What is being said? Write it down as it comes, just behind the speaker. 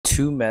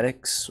2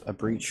 medics, a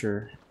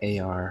breacher,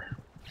 AR.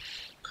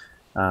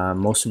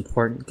 Most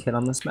important kit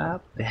on this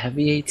map, the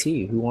heavy AT.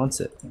 Who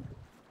wants it?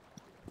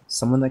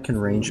 Someone that can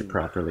range it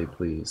properly,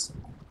 please.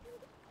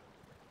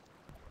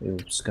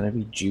 It's gonna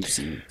be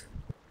juicy.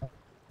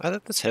 I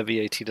thought this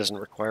heavy AT doesn't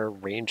require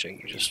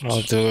ranging. You just.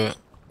 I'll do it.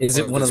 Is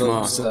it one of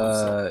those?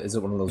 Is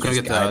it one of those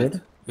just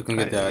guided? You can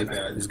get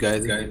that. It's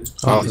guided.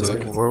 I'll do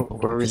it. Where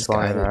are we It's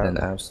flying guided, at?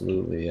 then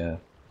absolutely, yeah.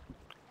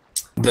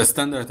 The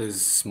standard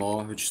is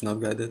small, which is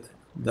not guided.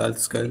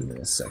 That's Give guided. me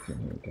a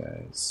second here,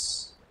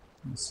 guys.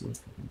 Let's see if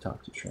we can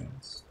talk to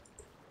Trans.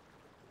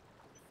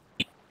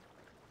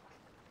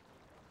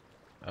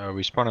 Are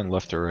we spawning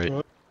left or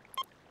right?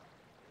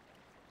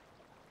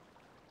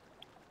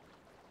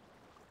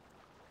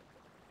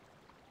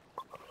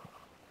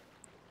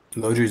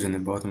 Lodger is in the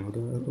bottom of the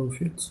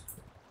bullshit.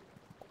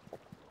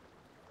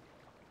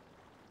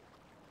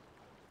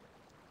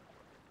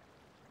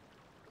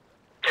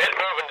 Get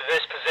moving to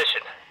this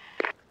position.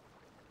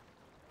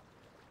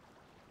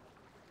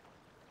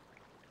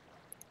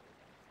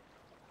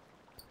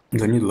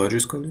 Do I need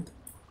lodgers called it?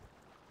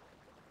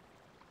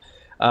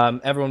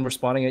 Everyone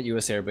responding at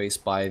US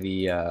Airbase by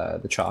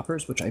the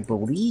choppers, which I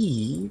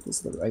believe is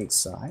the right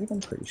side.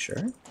 I'm pretty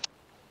sure.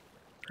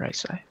 Right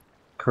side.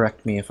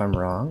 Correct me if I'm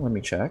wrong. Let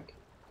me check.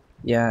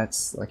 Yeah,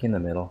 it's like in the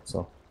middle.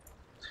 So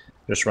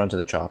just run to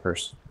the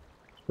choppers.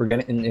 We're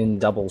getting in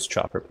doubles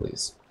chopper,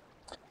 please.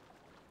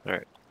 All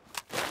right.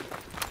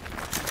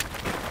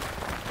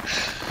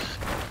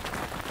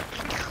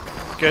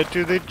 Get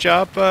to the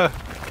chopper.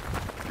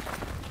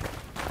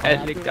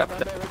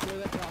 Helicopter.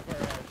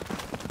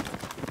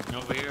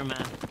 Over here,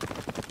 man.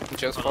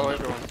 Just follow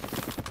everyone.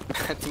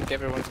 I think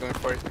everyone's going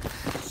for it.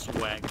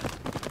 Swag.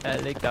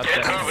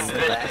 Helicopter. Get moving to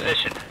this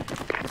position.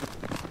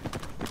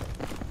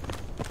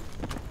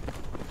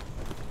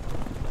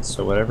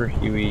 So whatever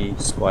Huey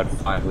squad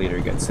 5 leader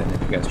gets in,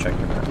 if you guys check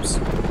your maps.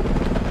 Go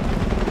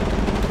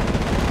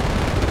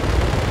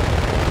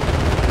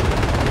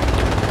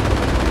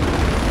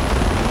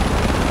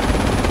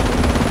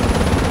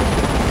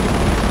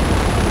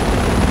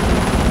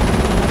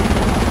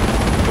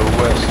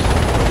west.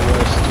 Go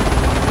west.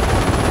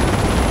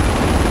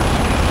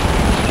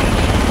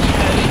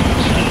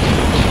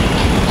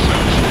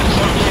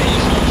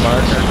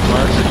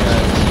 Marker,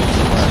 guys.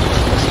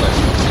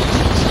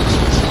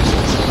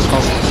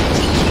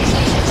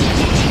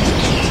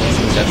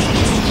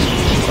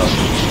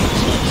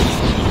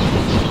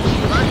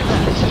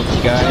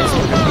 Guys,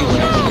 we're gonna be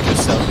landing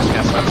just south of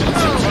Camp Weapons.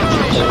 There's gonna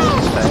be a hole in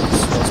the fence.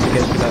 Once we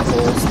get through that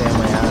hole, stay on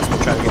my ass.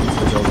 We'll try to get into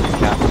the building and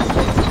cap it.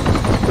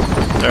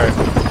 Alright.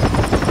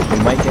 We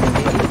might get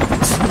engaged.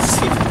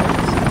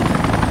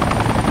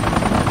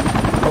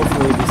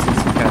 Hopefully, these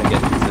things can kind of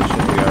get in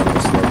position. We are a little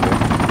slow here.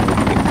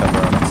 Maybe they can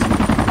cover on us.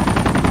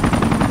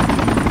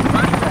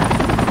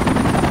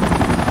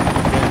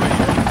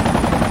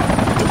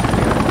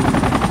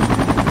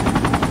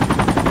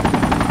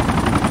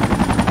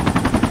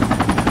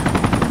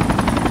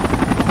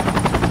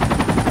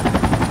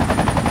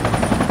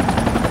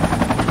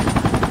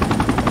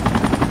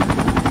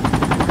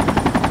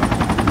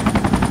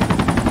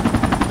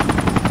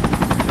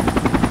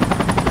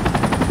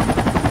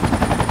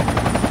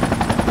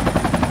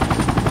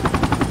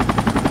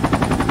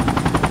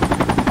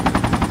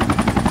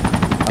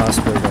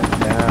 Osprey going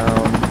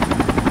down.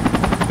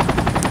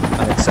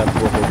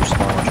 Unacceptable, hold your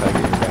spawn. I'll try to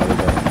get your rally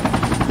there.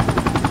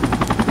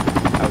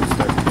 I would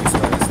start to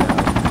slow us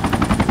down.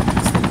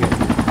 Still good.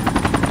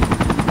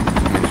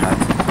 I'm in hat.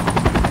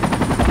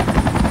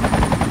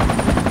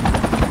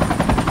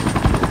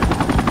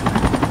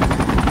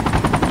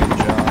 Good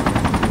job.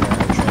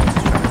 Yeah, Trans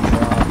is trying to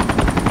drop.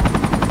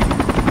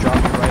 Drop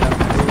it right up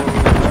the middle.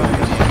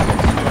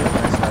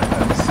 Nice side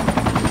pass.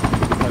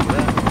 Look at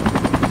that.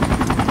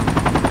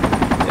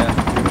 Yeah,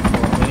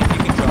 beautiful. And if you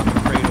can drop a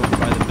crate over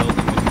by the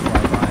building when you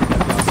fly by,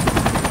 that'd be awesome.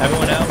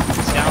 Everyone out,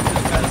 down to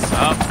the guys.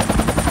 Up.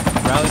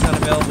 Rally's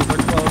unavailable,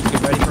 we're close.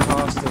 Get ready for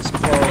hostiles.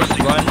 Close.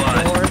 Run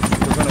north.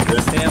 We're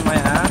gonna stay on my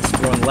ass.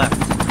 We're on left.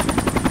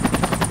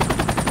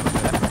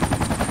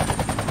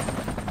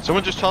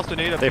 Someone just tossed a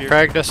nade up They here.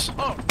 fragged us.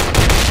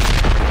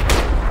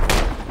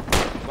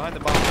 Behind the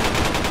bomb.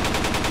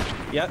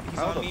 Yep, he's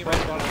on me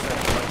right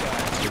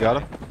about You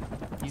got him?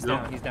 He's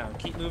down, he's down.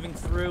 Keep moving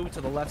through to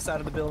the left side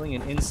of the building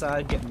and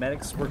inside. Get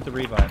medics, work the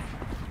revive.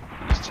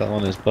 He's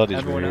telling his buddies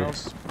Everyone we're here.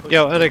 else. push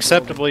Yo, into the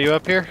unacceptable. You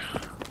up here?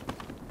 building.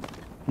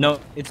 No,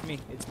 it's me.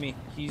 It's me.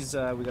 He's. We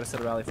gotta set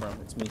a rally for him.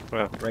 It's me.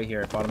 Wow. Right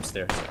here, bottom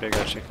stairs. Okay,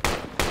 got you.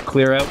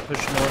 Clear out.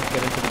 Push north.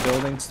 Get into the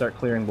building. Start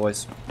clearing,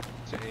 boys.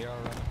 It's an AR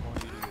around the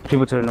corner.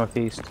 People to the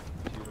northeast. To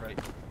your right.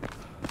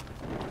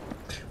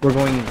 We're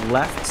going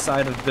left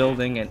side of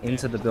building and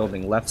into the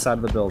building. Left side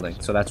of the building.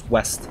 So that's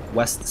west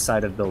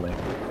side of building.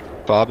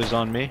 Bob is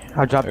on me.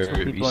 I dropped Or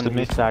 2 people east on of the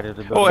me. east side of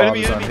the Oh, building. Bob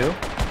enemy, is on enemy. who?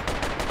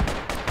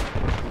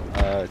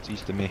 It's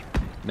east of me.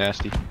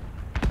 Nasty.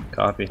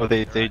 Copy. Oh,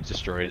 they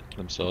destroyed it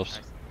themselves.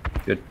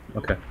 Good.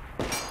 Okay.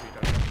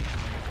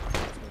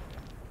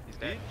 He's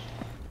dead.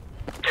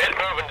 Get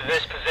moving to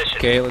this position.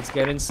 Okay, let's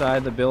get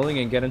inside the building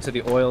and get into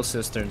the oil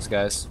cisterns,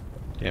 guys.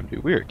 Damn,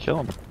 dude, we are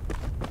killing them.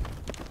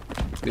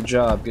 Good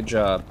job, good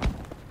job.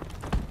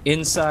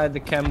 Inside the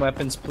chem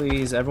weapons,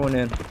 please. Everyone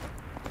in.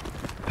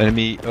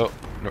 Enemy, oh,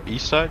 no,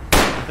 east side,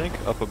 I think,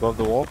 up above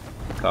the wall.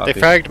 Copy. They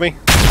fragged me.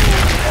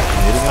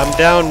 I'm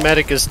down.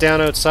 Medic is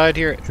down outside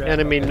here.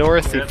 Enemy okay.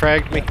 north. He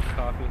fragged me.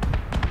 Copy.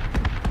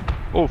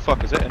 Oh,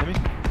 fuck, is that enemy?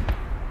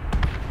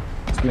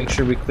 Let's make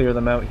sure we clear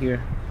them out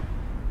here.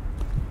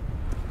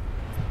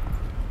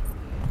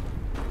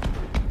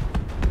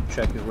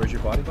 Check it. Where's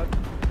your body, bud?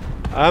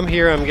 I'm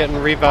here. I'm getting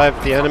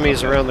revived. The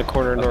enemy's around the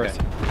corner Okay.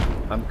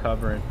 north. I'm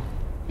covering.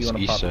 You This want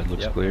to east pop? side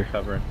looks Yep, clear.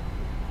 Covering.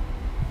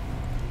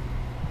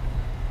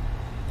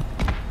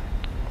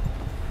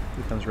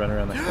 He comes running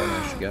around the corner.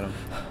 I should get him.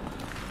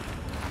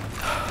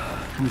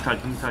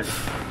 Inside.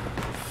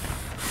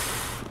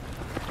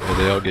 Oh,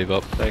 they all gave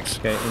up. Thanks.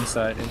 Okay,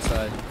 inside.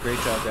 Great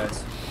job,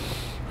 guys.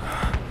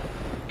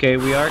 Okay,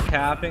 we are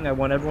capping. I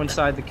want everyone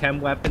inside the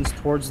chem weapons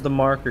towards the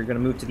marker. You're gonna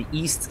move to the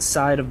east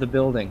side of the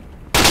building.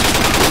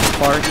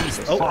 Far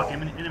east. Oh, Fuck,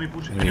 enemy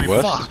pushing. Enemy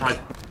west? Side.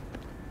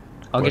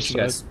 I'll West get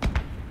you guys.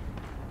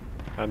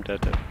 I'm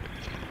dead. Move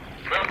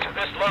to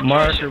this location.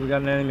 Marker, we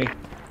got an enemy.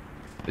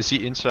 Is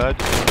he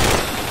inside?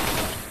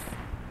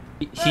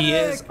 He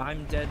is.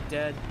 I'm dead.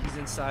 He's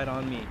inside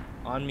on me.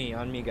 On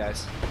me,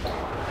 guys.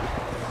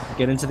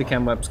 Get into the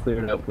chem weapons,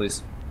 clear it out,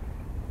 please.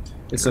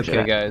 It's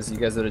okay, guys. You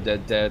guys that are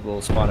dead,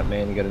 we'll spawn at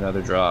main and get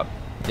another drop.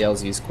 The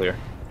LZ is clear.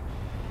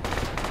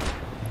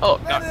 Oh,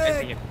 God,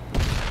 I see you.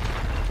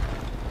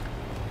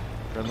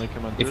 Friendly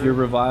coming If through. you're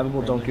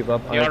revivable, don't give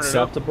up. You already know.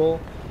 Unacceptable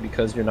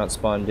because you're not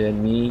spawned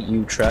in. Me,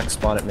 you, Trek,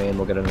 spawn at main,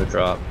 we'll get another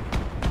drop.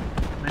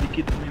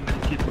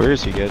 Medikit. Where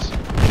is he, guys?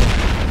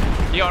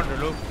 You're on the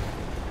loop.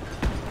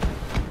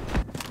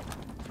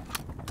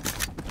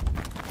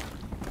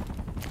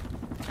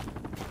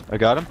 I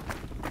got him.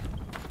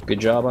 Good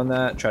job on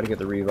that. Try to get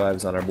the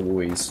revives on our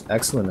boys.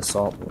 Excellent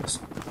assault, boys.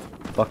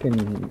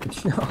 Fucking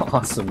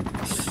awesome.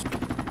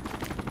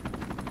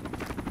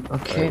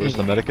 Okay. Alright, where's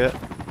the medic at?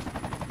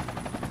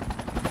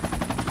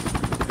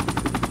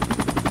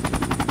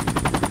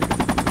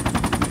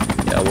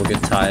 Yeah, we'll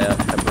get tie up.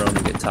 Have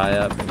Ronan get tie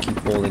up and keep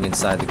holding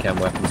inside the chem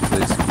weapons,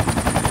 please.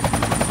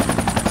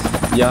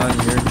 Jan,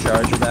 you're in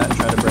charge of that.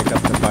 Try to break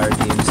up the fire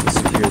teams and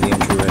secure the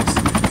entryways.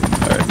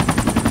 Alright.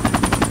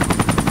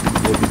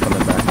 We'll be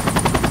coming back.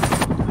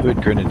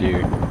 Hood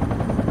Grenadier.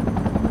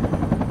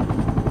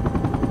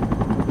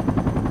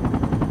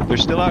 They're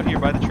still out here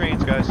by the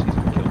trains, guys. He's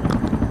gonna kill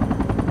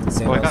me.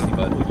 Same Oh, I as got you, him.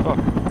 bud. Holy fuck.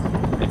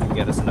 If you can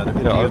get us another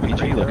Hit a video,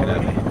 RPG looking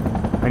at me.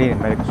 I need a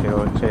medic straight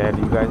ahead of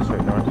you guys,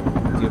 straight north. Do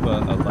you have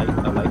a light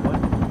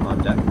one on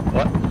deck?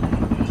 What?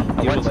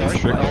 Do you have a light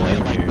Strict one?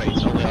 land here.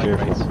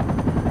 Careful.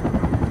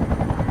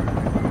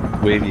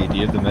 Wavy, do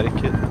you have the medic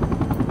kit?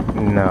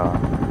 No.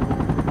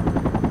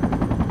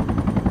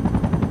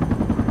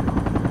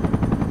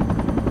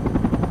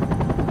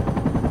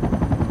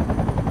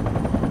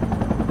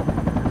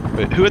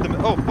 Wait, who had the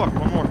oh fuck,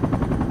 one more.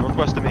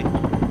 Northwest of me.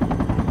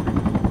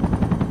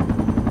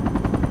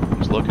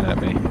 He's looking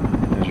at me.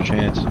 There's your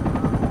chance.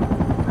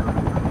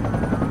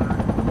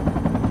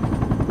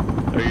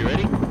 Are you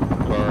ready?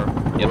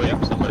 Or Yep, wait,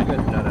 we're somebody?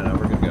 good. No,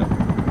 we're good to go.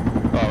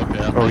 Oh,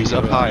 okay. Oh, he's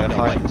up high in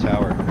the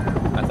tower.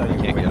 I thought you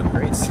Can't were get him.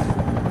 upgrades.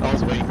 I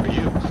was waiting for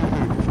you.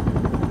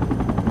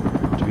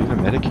 Do we have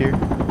a medic here?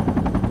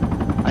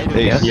 I do.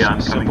 Hey, Yeah,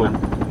 I'm coming, simple.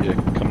 Yeah,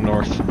 come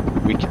north.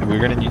 We're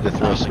gonna need to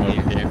throw smoke.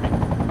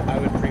 I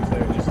would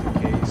pre-flare just in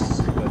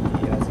case, but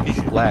the LZ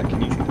should... Black,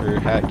 can you, or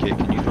Hat Kit,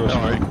 can you throw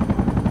Don't worry. smoke?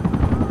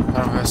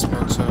 I don't have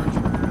smoke, so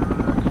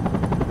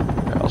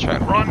Alright, I'll try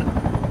and run.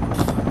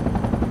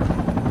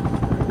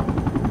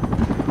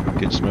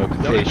 Good smoke.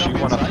 No, Hey, jump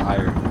shoot one up inside.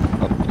 higher,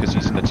 up because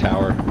he's in the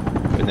tower,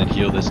 and then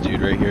heal this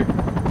dude right here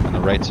on the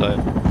right side.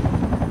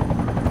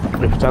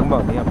 If you're talking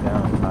about me, I'm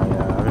down.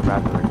 I've been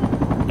back already.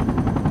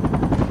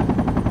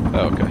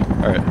 Oh, okay.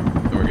 Alright,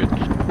 then we're good.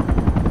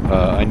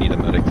 I need a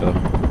medic though.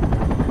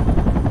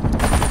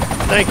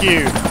 Thank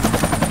you.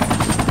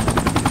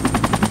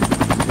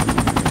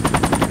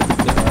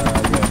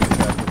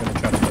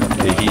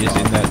 Okay, he is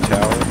in that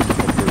tower.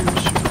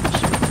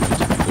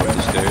 Go up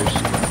the stairs.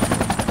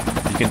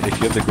 You can, if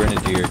you have the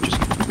grenadier, just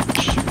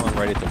shoot one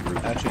right at the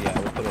roof. Actually, yeah,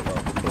 we'll put it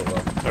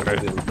low.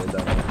 Okay. We'll build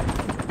that one.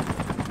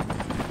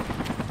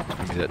 It's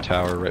gonna be that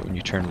tower right when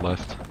you turn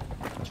left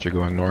after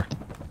going north.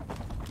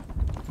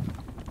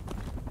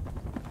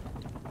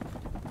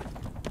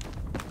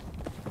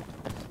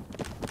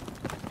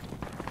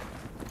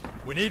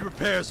 We need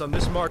repairs on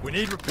this mark. We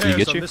need Did he repairs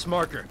get on you? this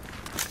marker.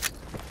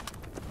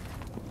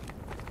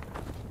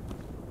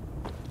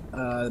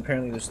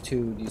 Apparently there's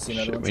two. Do you see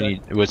another Shit, one? we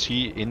Zach? need, was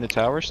he in the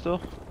tower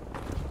still?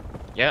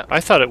 Yeah.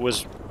 I thought it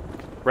was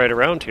right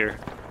around here.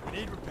 We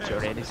need repairs. Joe,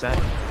 Andy's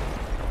that.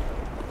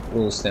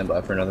 We'll stand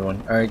by for another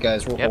one. Alright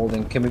guys, we're Yep.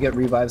 holding. Can we get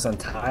revives on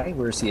Ty?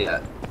 Where's he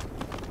at?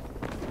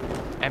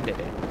 I'm dead.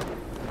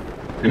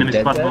 Enemy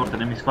dead squad dead? north,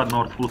 enemy squad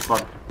north, full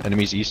squad.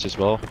 Enemies east as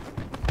well.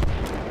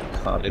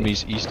 Copy.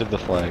 Enemies east of the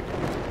flag.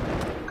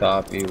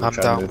 Copy. We're I'm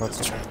trying down to by move.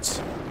 the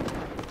trains.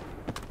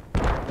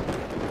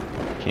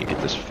 Can't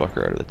get this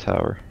fucker out of the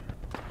tower.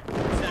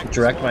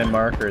 direct my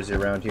markers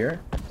around here.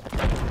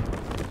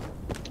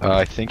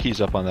 I think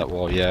he's up on that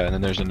wall, yeah. And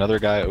then there's another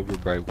guy over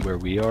by where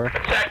we are.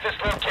 Attack this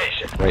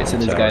location. Right So in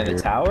the there's a tower guy in the here.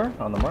 tower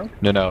on the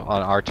mark? No,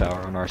 on our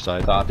tower, on our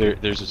side. Copy.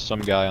 There's some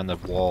guy on the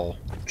wall.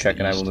 Check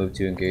and I will east. move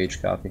to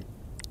engage. Copy.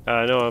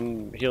 No,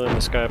 I'm healing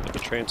this guy up at the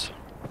trains.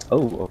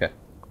 Oh, okay.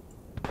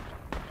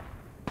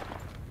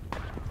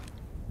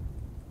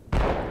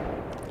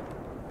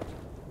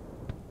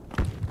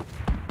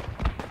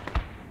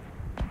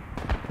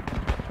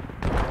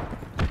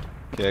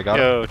 Okay, I got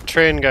him. Yo,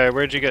 train guy,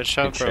 where'd you get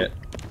shot Good from? shit.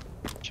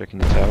 Checking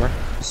the tower.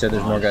 So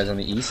there's more guys on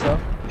the east though?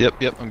 Yep,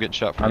 I'm getting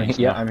shot from east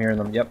Yeah, now. I'm hearing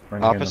them. Yep.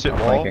 I'm hearing Opposite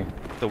them. I'm wall. flanking.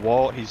 The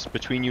wall, he's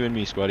between you and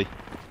me, Squatty.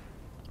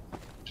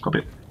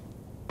 Copy.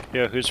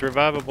 Yo, who's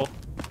revivable?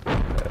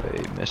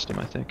 I missed him,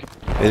 I think.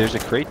 Hey, there's a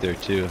crate there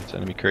too. It's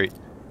enemy crate.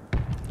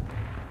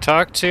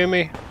 Talk to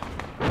me.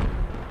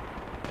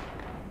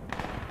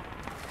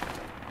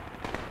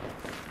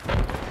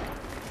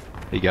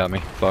 He got me.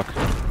 Fuck.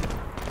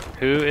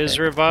 Who is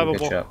Okay, revivable?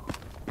 Good shot.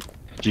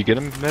 Did you get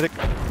him, medic?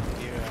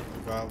 Yeah,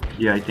 probably.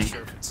 Yeah, I think.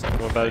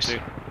 What about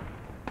you?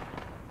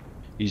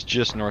 He's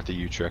just north of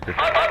you, Trekker.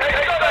 I'm on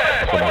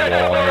the Up on the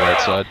wall on the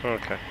right side.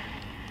 Okay.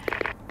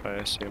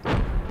 I see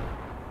him.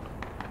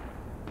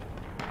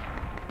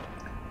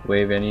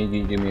 Wave, any of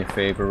you do me a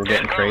favor. We're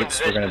getting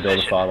crates. We're gonna build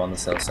a fob on the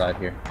south side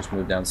here. Just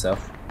move down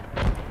south.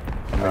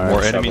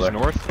 More enemies shoveler.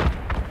 north?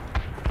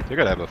 They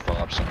gotta have a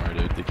fob somewhere,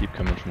 dude. They keep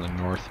coming from the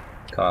north.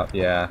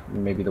 Yeah,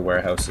 maybe the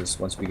warehouses.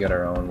 Once we get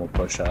our own, we'll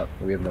push up.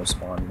 We have no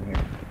spawn in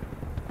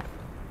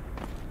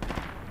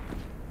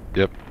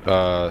here.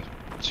 Yep.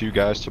 2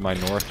 guys to my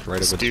north, right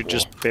This over dude this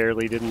wall. just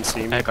barely didn't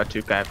see me. I got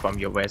 2 guys from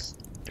your west.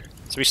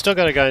 So we still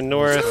got a guy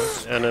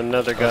north and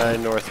another guy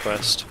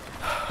northwest.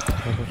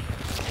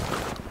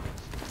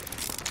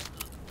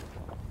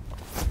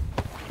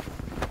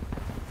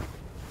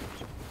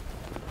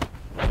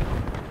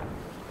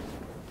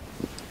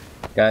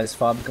 Guys,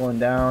 fob going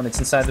down. It's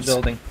inside the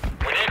building.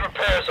 We need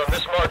repairs on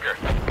this marker.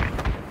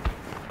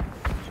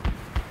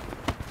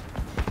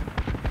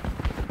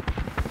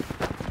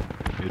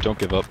 Hey, don't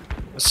give up.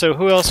 So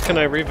who else can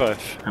I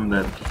revive? I'm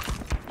dead.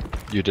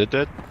 You did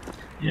that?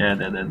 Yeah,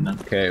 dead, man.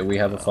 Okay, we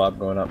have a fob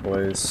going up,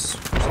 boys.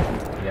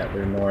 Yeah,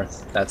 they're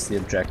north. That's the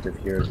objective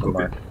here is the Okay.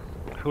 mark.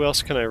 Who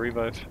else can I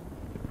revive?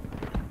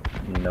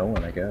 No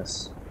one, I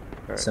guess.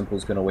 Alright.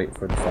 Simple's gonna wait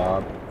for the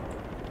fob.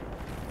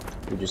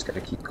 We just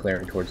gotta keep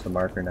clearing towards the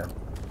marker now.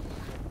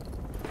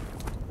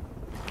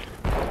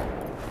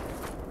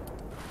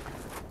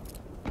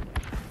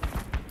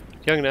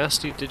 Young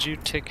Nasty, did you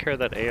take care of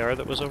that AR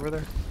that was over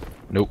there?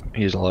 Nope,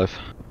 he's alive.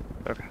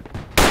 Okay.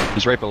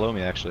 He's right below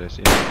me, actually. I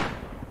see him.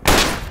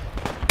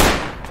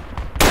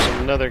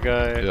 There's another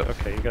guy. Yep.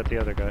 Okay, you got the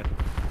other guy.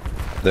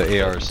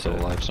 The AR is still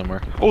alive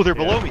somewhere. Oh, they're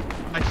Yeah. below me!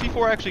 My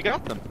C4 actually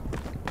got them!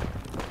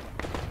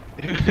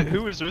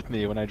 Who was with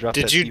me when I dropped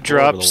Did that you C4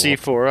 drop over the wall?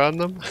 C4 on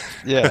them?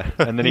 Yeah,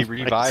 and then he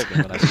revived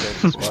them when I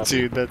started swapping.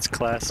 Dude, that's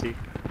classy.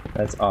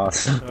 That's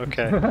awesome.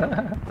 Okay.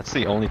 That's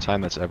the only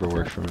time that's ever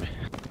worked for me.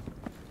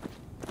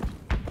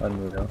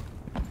 Unreal.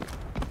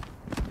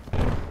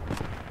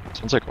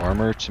 Sounds like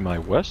armor to my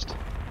west?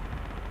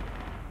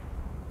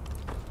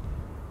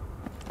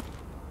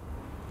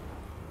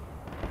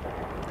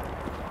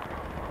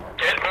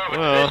 Get moving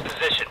Well. to this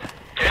position.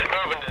 Get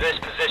moving to this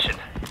position.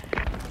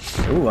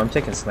 Ooh, I'm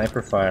taking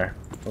sniper fire.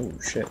 Oh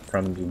shit,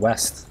 from the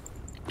west.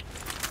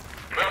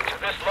 Move to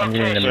this I'm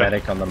getting a location.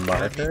 medic on the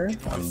marker.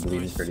 I'm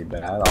bleeding pretty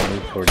bad. I'll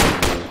move towards you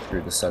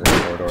through the southern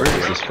corridor. Where is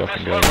here. this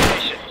fucking This guy?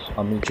 location.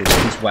 I'll meet you.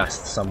 He's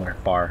west, somewhere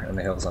far in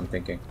the hills, I'm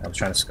thinking. I was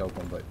trying to scope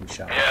him, but he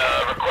shot.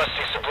 Yeah,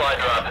 requesting supply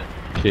drop.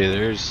 Okay,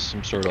 there's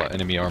some sort of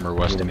enemy armor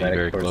west Need a of me, medic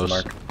very towards the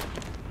close. mark.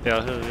 Yeah,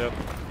 I'll hit it up.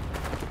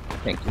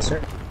 Thank you,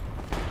 sir.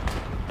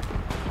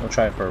 We'll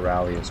try for a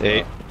rally as well.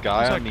 Hey,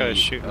 guy Who's on that guy the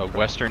shooting from?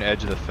 western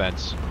edge of the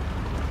fence.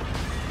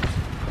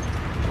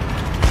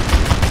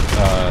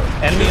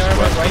 Enemy just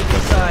armor west.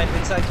 right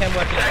inside chem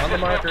weapons on the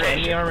marker.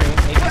 Enemy armor,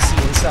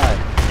 APC inside.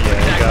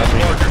 Yeah, you got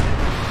me.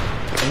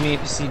 Enemy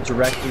APC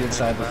directly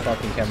inside the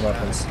fucking chem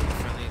weapons.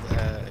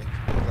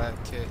 Lab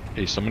kit.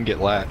 Hey, someone get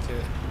lat.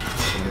 Kit.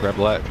 Someone grab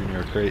lat if you're near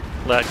a crate.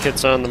 Lat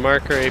kit's on the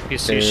marker,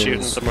 APC shooting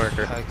There's- the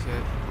marker. High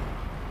kit.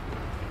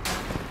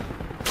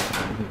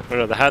 Oh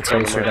no, the hat's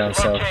on the Crates are marker. down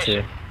south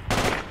too.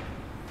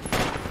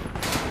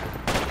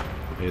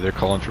 Hey, they're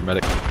calling for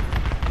medic.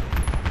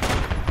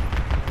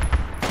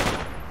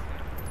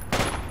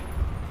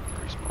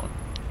 Respawn.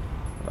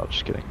 No,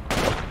 just kidding.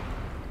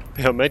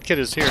 Yo, medkit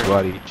is here.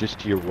 Squatty, just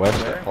to your west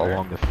Where?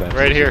 along the fence.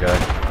 Right there's a here.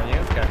 guy. On you?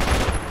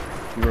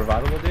 Okay. You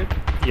revivable, dude?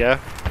 Yeah,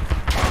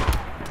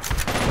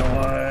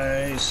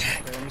 Nice.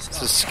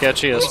 this is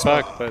sketchy as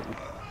fuck, but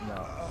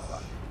No.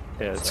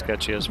 yeah, it's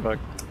sketchy as fuck.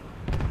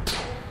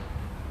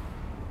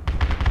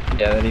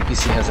 Yeah, that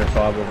APC has their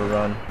fob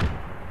overrun.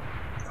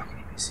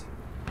 Fucking APC.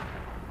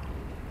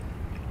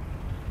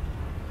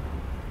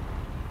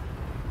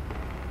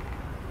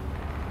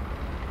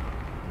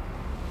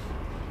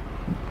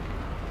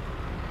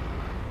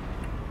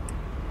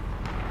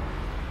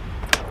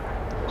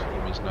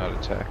 Team is not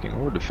attacking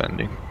or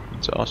defending.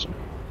 It's awesome.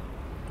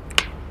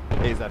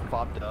 Hey, is that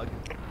Fob Doug?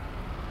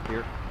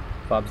 Here?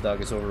 Bob's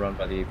dog is overrun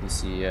by the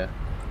APC, yeah.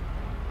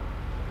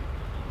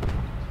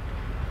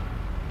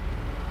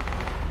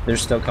 They're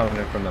still coming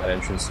in from that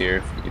entrance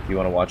here if you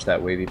want to watch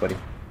that wavy, buddy.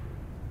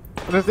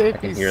 There's I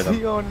can hear them.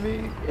 APC on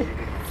me.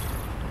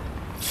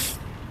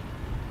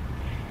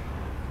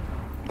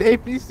 The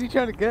APC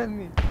trying to get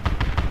me.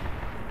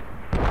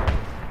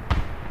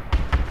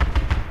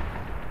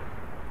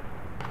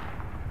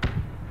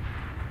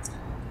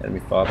 Enemy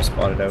fob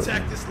spotted out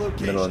Attack this in the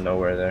location. middle of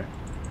nowhere there.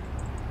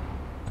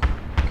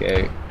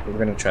 Okay, we're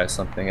gonna try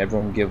something.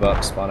 Everyone give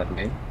up, spawn at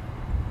me.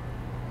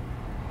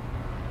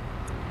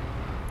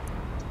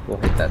 We'll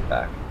hit that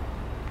back.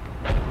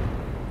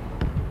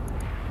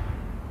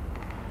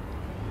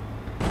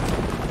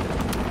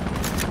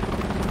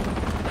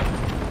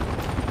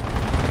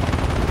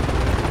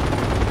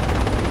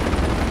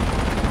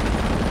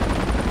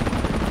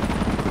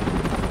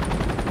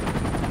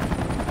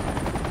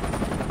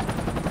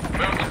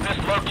 Move to this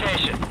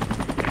location.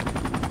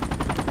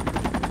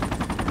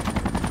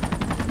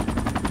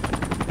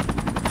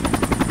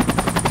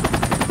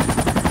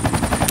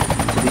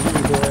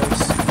 Leave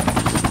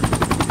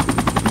boys.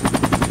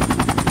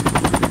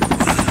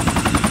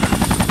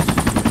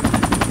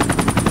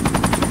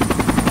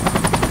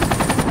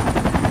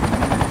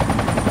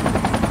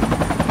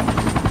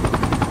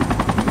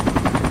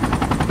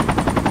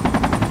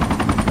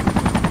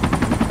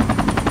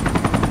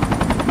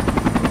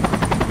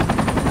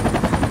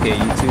 Okay,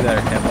 you two that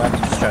are camp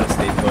left, just try to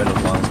stay put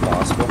as long as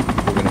possible.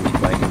 We're gonna be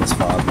flanking this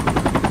fob.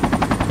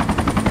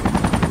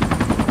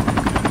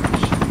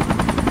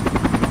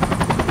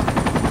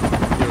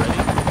 You ready?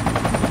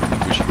 I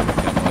think we should go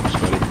back down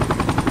left,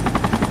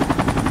 buddy.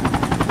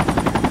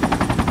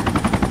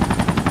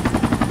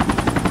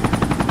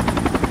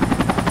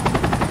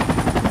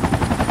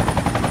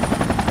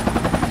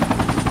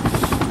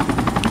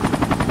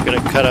 Gonna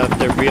cut out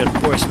their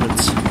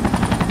reinforcements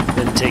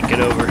and take it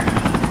over.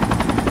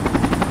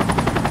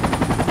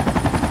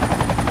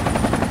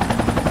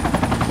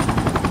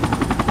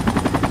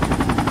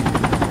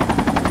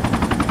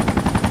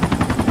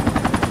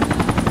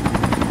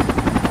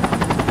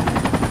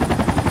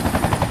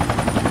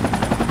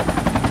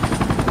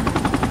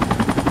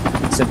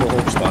 Simple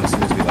hold respawn as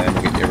soon as we land,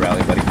 we'll get your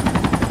rally, buddy.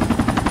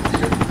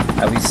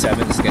 At least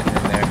 7's getting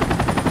in there.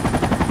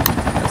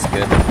 That's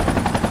good.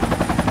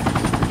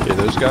 Yeah,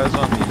 those guys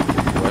on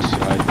the west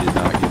side did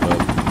not give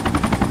up.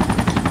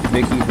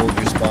 Vicky, hold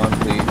your spawn,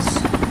 please.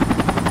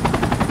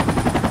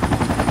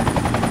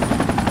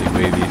 Big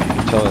wavy, if you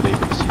can tell that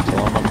APC,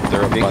 tell them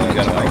they're up Vicky, by you that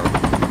got a tower. mic?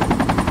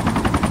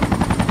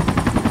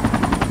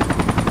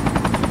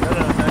 No,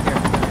 not here.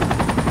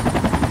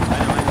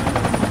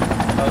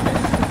 Okay.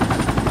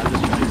 I'm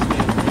just trying to stay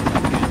as close as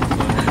I can.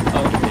 So.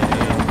 Oh, yeah.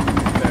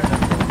 Fair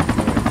enough.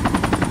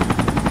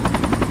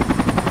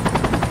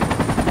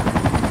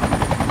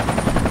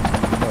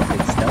 Oh,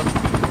 it's stealth.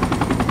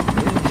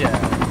 Ninja.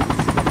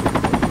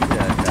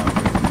 Ninja down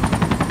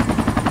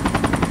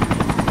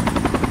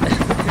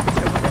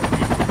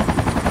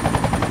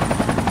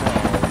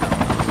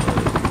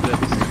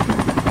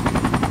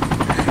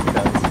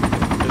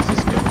This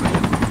is good,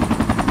 man.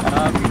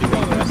 we do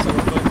want to wrestle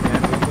real quick,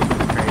 man. We'll go for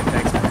the crate.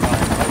 Thanks for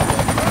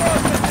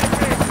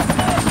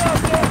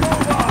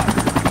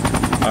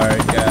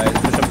Alright, guys.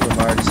 Push up to the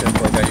mark.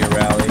 Simple. Got your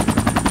rally.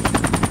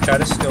 Try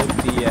to scope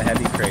the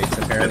heavy crates.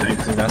 Apparently,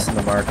 between us and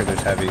the marker,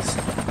 there's heavies.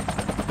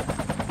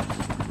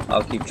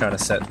 I'll keep trying to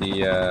set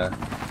the,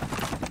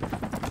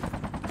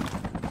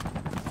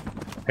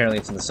 Apparently,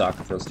 it's in the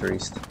soccer fields to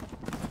east.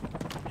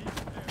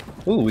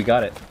 Ooh, we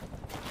got it.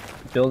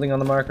 Building on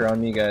the marker on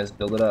me, guys.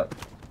 Build it up.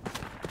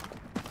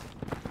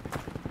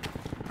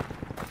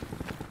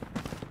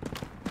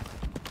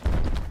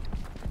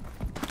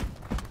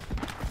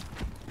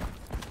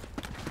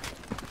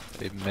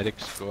 Hey,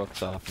 medics, go up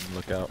top and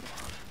look out.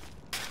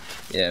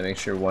 Yeah, make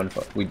sure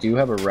we do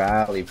have a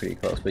rally pretty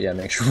close, but yeah,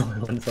 make sure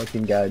one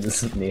fucking guy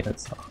doesn't need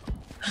us off.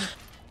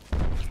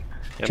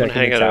 I'm gonna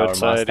hang out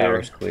outside here.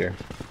 Tower's clear.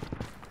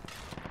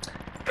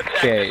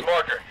 Okay,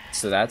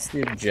 so that's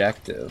the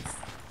objective,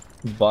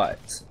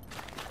 but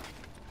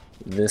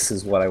this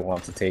is what I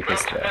want to take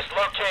us there. This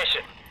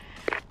location.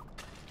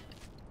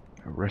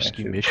 A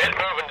rescue Actually- mission.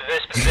 Get moving to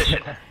this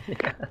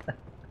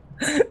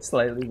position.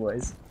 Slightly,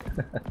 boys.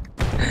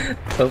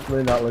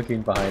 Hopefully not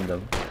looking behind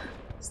them.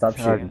 Stop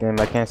shooting. Damn,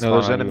 I can't No, spawn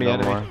there's on enemy, you no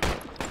enemy. more.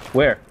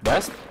 Where?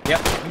 West?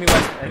 Yep, enemy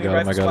west. Enemy got him,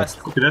 right I got west.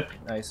 Copy that.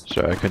 Nice.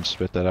 Sorry, I couldn't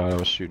spit that out. I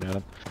was shooting at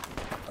him.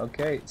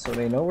 Okay, so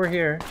they know we're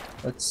here.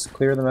 Let's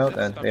clear them out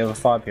then. They have a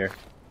fob here.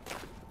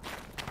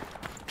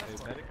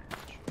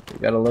 We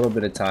got a little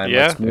bit of time.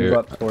 Yeah? Let's move Here.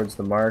 up towards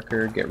the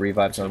marker, get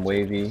revives on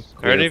Wavy.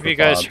 Are any of clear you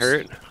for guys fobs.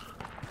 hurt?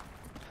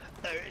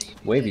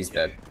 Wavy's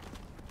dead.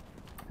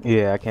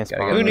 Yeah, I can't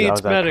Gotta spawn. get Who on you. That needs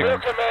was that medic?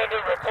 close. Commander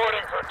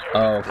reporting for duty.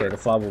 Oh, okay, the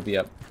fob will be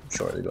up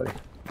shortly, buddy.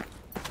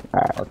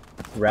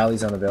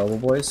 Rally's unavailable,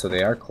 boys, so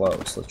they are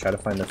close. Let's try to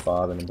find the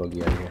fob and then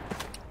boogie out of here.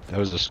 That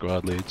was the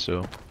squad lead,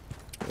 so.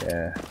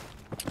 Yeah.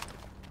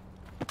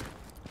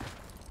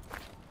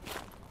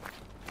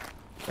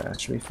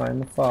 Faster we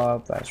find the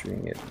fob, faster we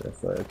can get the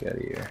fuck out of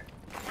here.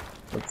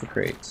 Look for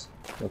crates.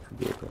 Look for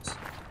vehicles.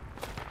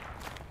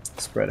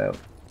 Spread out.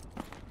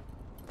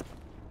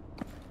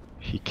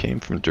 He came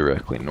from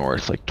directly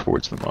north, like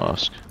towards the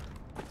mosque.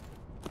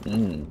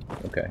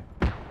 Okay.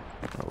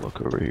 I'll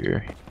look over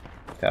here.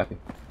 Copy.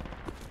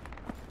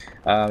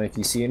 If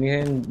you see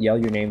anything, yell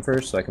your name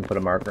first so I can put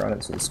a marker on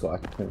it so the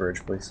squad can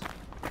converge, please.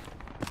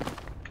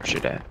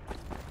 Should I?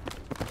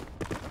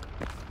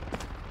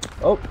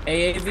 Oh,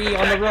 AAV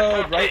on the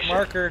road, right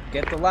marker.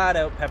 Get the lad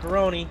out.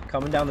 Pepperoni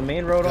coming down the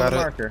main road on the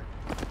marker.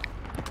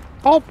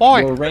 Oh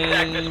boy! Your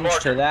range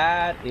to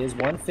that is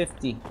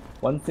 150.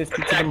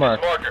 150 to the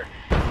marker.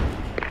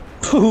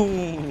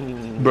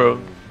 Boom!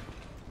 Bro.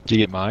 Did you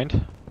get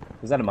mined?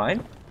 Was that a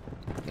mine?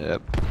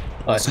 Yep.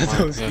 Oh, I thought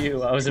that was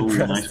you. I was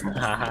impressed.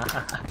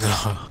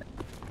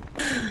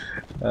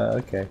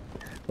 Okay.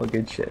 Well,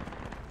 good shit.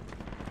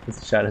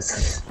 Let's try to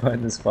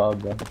find this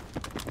fob though.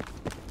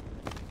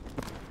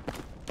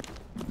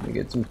 Let me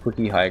get some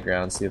quickie high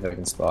ground, see if I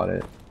can spot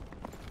it.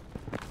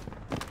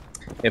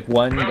 If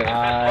one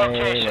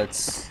guy,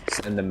 let's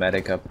send the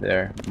medic up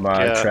there.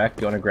 Trek,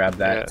 you want to grab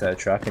that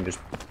truck and just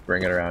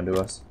bring it around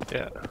to us?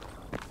 Yeah.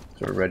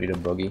 So we're ready to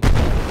boogie.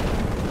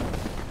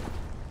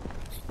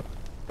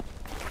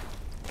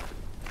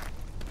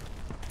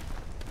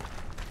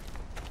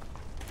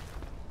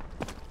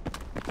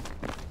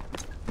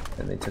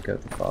 And they took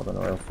out the fob and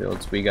oil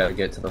fields. We gotta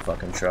get to the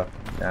fucking truck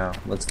now.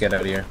 Let's get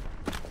out of here.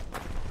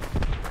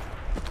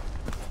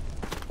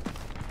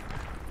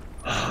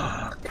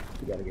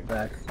 We gotta get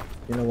back.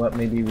 You know what?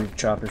 Maybe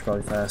chopper's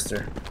probably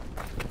faster.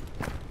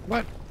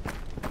 What?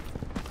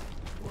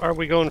 Are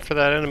we going for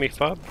that enemy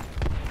fob?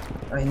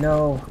 I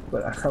know,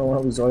 but I don't want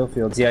to lose oil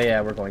fields.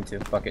 Yeah, we're going to.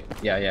 Fuck it.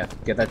 Yeah.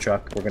 Get that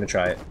truck. We're gonna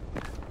try it.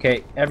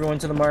 Okay, everyone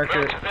to the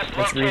marker.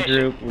 Let's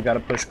regroup. We gotta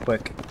push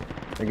quick.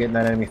 They're getting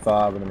that enemy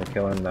fob and then they're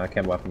killing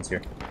chem weapons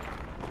here.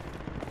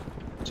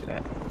 Do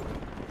that.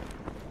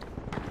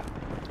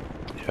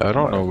 Yeah, I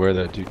don't know where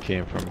that dude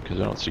came from because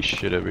I don't see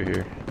shit over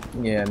here.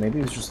 Yeah, maybe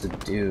it was just a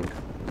dude.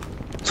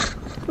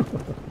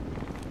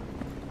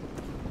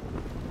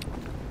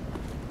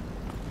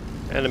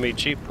 Enemy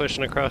jeep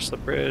pushing across the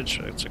bridge.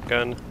 It's a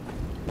gun.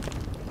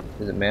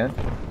 Is it man?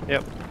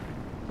 Yep.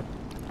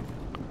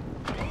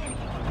 Okay,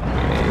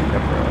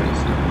 pepperoni,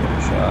 see if we get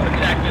a shot.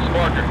 Attack this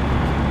marker.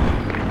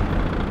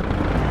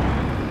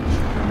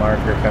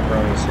 Marker,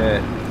 pepperoni's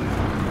hit.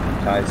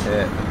 Ty's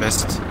hit.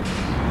 Missed.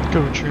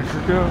 Go,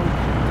 Trigger, go!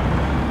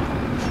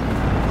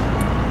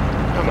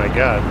 Oh my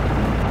god.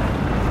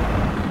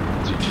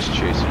 Is he just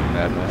chasing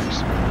Mad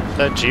Max?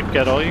 That jeep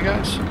got all you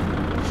guys?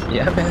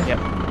 Yeah, man. Yep.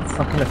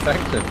 Fucking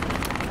effective.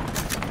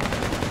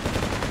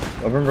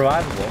 Over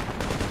revivable.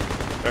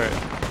 Alright.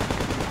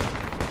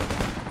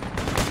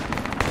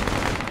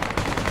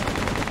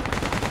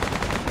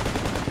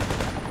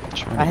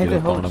 I hit the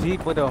whole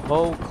jeep with a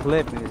whole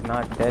clip and it's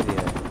not dead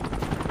yet.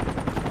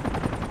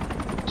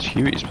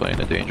 Huey's playing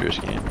a dangerous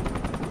game.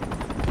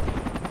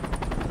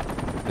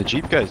 The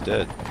jeep guy's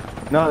dead.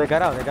 No, they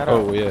got out,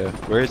 Oh yeah,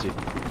 where is he?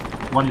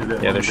 One is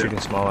there. Yeah, they're shooting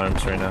small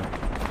arms right now.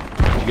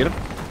 Did you get him?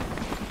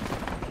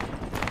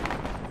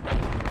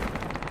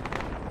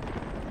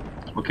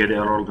 Okay, they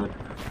are all good.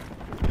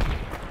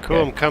 Cool,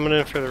 Okay. I'm coming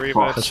in for the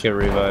revives. Let's get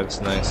revives.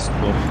 Nice.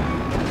 Cool.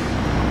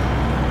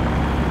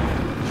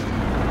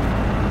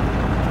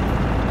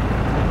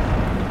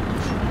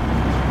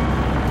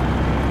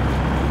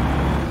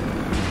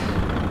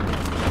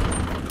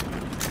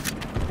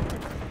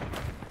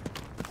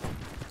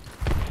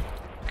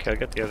 Okay, I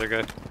got the other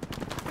guy.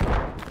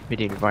 We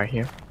need right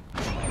here.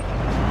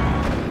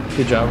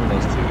 Good job on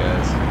those two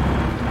guys.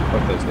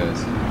 Fuck those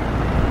guys.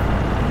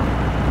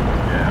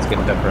 Yeah. Let's get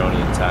pepperoni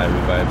and Ty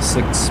revive.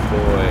 6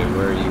 boy,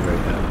 where are you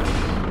right now?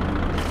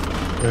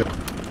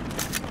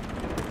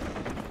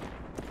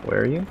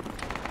 Where are you?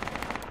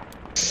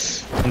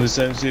 On the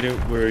same city,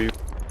 where are you?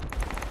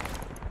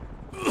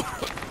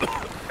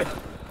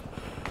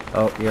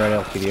 Oh, you're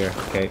at LPDR.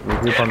 Okay,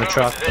 regroup on the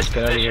truck. Let's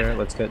get out of here.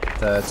 Let's get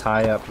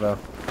Ty up though.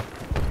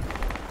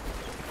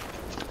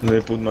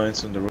 They put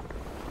mines on the road.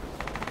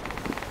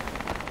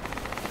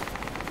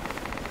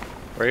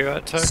 Where are you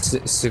at, Ty?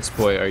 6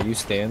 boy, are you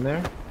staying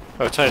there?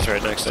 Oh, Ty's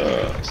right next to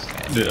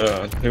me.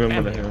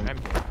 Remember him.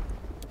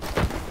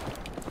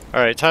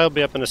 Alright, Ty will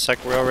be up in a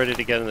sec. We're all ready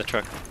to get in the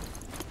truck.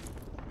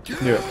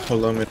 Yeah,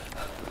 hold on a minute.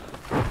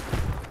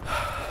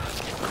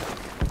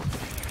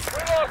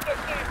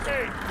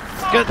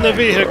 Get in the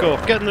vehicle!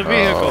 Get in the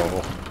vehicle!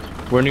 Oh.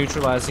 We're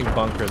neutralizing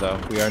bunker though.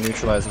 We are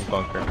neutralizing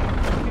bunker.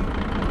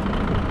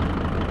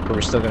 But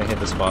we're still gonna hit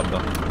the spot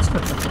though.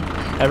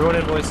 Everyone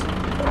in, boys.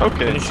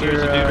 Okay, Finish there's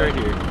your, a dude right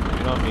here.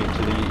 You're not me,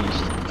 to the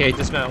east. Okay,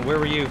 dismount. Where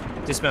were you?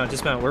 Dismount.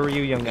 Where were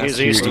you, young guys?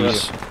 He's east of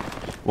us.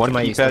 One To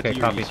my keypad east. Okay, to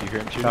your copy. east. You hear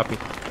him too? Copy.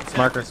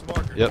 Marker.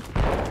 Yep.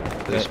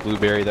 This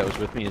blueberry that was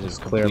with me is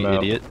a clear complete him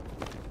out. idiot.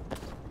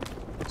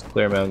 Let's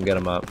clear him out and get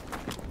him up.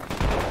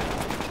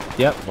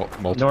 Yep.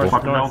 Multiple. North.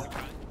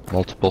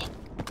 Multiple.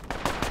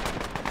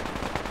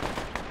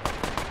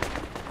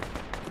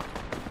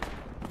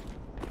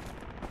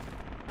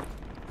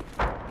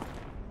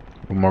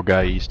 more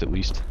guy east at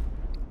least.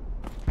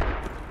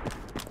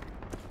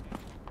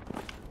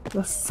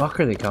 Where the fuck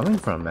are they coming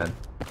from, man?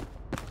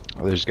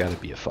 Well, there's got to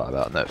be a fob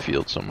out in that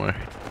field somewhere.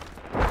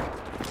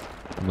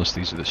 Unless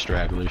these are the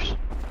stragglers.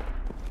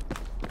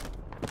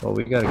 Well,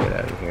 we gotta get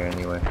out of here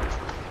anyway.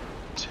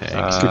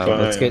 Tanks.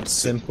 Let's get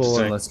simple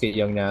and let's get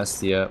Young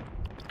Nasty up.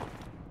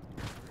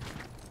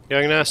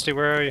 Young Nasty,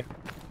 where are you?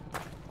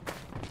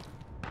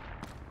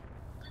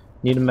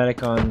 Need a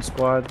medic on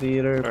squad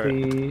leader,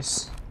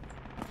 please.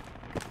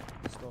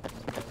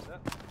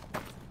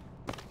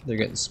 They're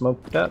getting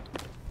smoked up.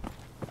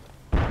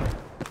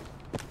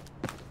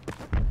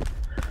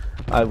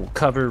 I will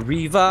cover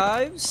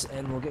revives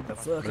and we'll get the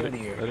fuck out of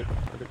here.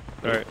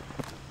 Alright.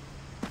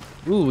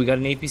 Ooh, we got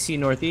an APC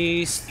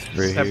northeast.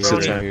 Right here,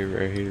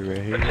 Pepperoni.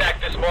 right here.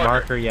 Attack this mortar.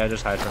 Marker, yeah,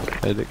 just hide from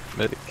him.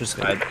 Medic. Just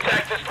hide.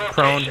 Attack this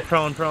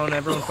location. Prone,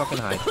 everyone fucking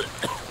hide.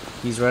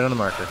 He's right on the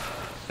marker.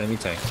 Enemy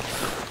tank.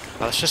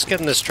 Let's just get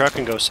in this truck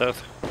and go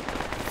south.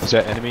 Is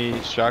that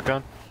enemy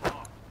shotgun?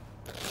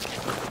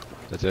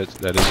 That's it.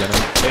 That is enemy.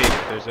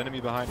 Hey, there's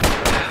enemy behind us.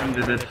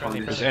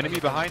 There's enemy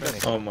behind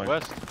us. Oh my.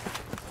 West.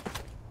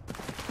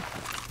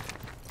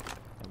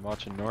 I'm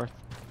watching north.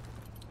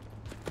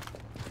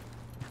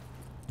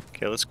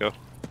 Okay, let's go.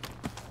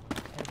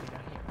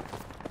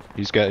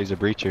 He's a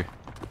breacher.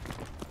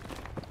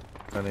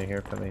 Friendly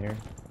here.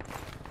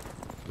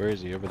 Where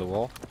is he? Over the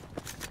wall?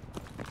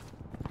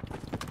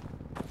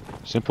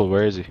 Simple,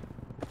 where is he?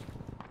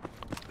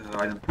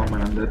 I don't know,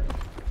 man. I'm dead.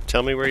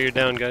 Tell me where you're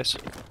down, guys.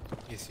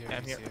 He's here.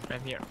 I'm He's here. here.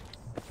 I'm here.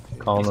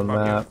 Calling the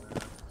map.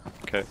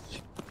 Okay.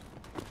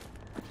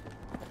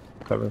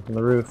 Covering from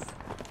the roof.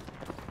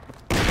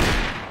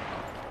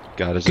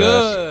 Got his ass.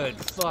 Good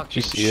fucking Did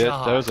you see it?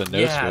 shot. That was a no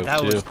Yeah, scope, that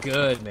too. was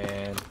good,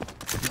 man.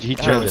 He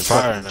That tried to was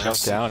fucking fire, jump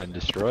down and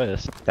destroy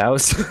us. That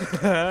was.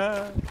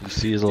 You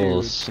see his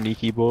little Dude.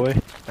 sneaky boy?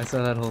 I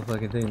saw that whole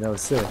fucking thing. That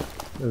was sick.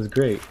 That was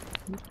great.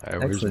 Alright,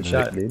 where's Excellent the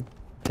shot, medic? dude.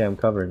 Okay, I'm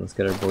covering. Let's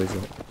get our boys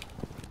in.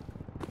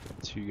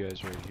 Two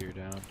guys right here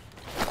down.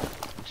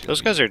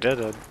 Those guys are dead.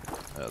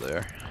 Oh, they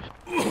are.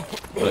 I'm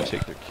gonna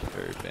take their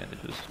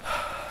advantages.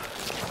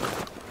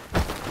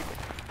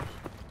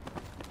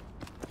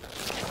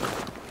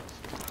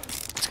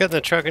 Let's get in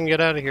the truck and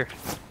get out of here.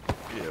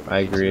 Yeah, I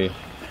agree.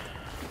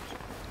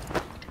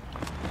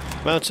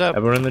 Mounts up.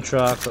 Everyone in the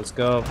truck. Let's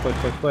go.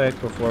 Quick,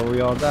 before we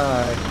all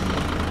die.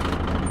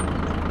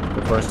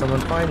 Before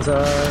someone finds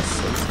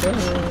us. Let's go.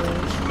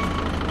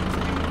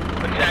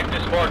 Attack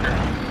this mortar.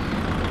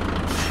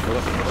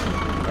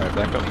 Alright,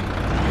 back up.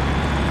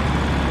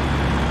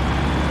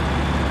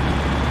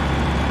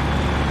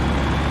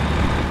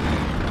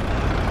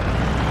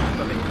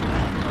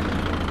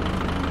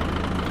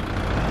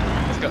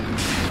 Let's go.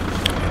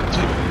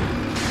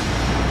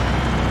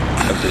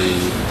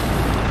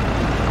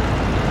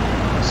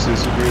 So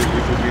if we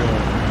be on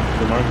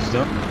the mark is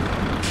done.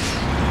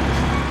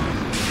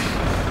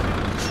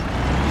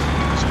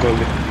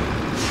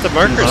 The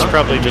marker's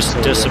probably just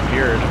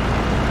disappeared.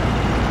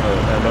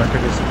 That marker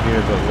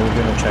disappeared, but we're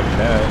gonna check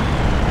it out.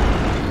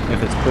 If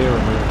it's clear,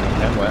 we're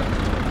moving and wet.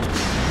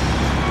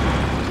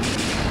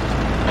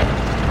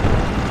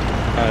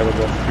 I will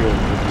go fuel.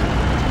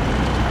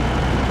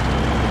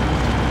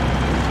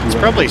 It's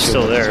probably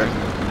still there.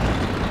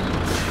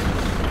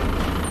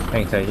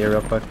 Hang tight here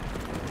real quick.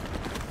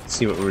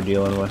 See what we're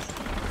dealing with.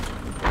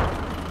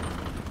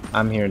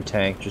 I'm here in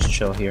tank, just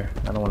chill here.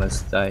 I don't want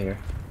to die here.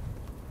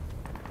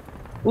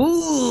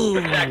 Ooh,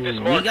 we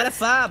got a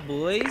fob,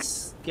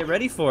 boys. Get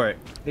ready for it.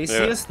 They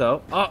see us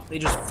though. Oh, they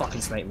just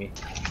fucking sniped me.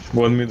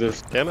 1 meter.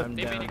 Damn it. I'm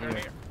down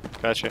here.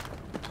 Gotcha.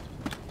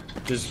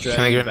 Just Can I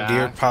drag get it a back,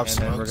 deer pop and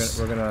then smokes?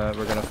 we're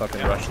gonna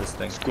fucking rush this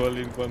thing. Squad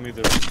lead 1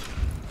 meter.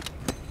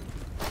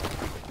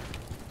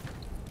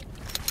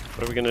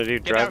 What are we gonna do?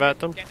 Drive at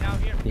them? Get out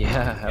here.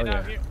 Yeah, hell Get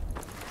out yeah. here.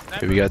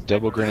 Okay, we got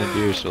double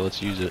grenadiers, so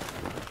let's use it.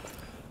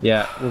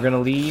 Yeah, we're gonna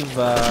leave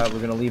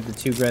the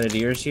 2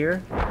 grenadiers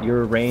here.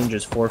 Your range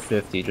is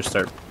 450. Just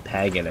start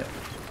pegging it.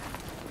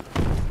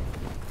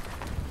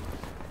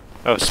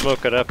 Oh,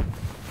 smoke it up.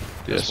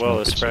 Yeah, As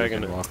well smoke as it so we fragging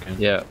can it. walk in.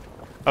 Yeah.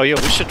 Oh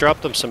yeah, we should drop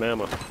them some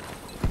ammo.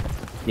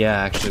 Yeah,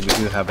 actually, we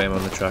do have ammo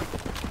in the truck.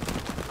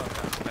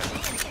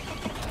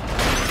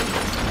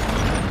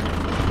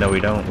 No, we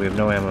don't. We have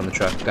no ammo in the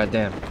truck.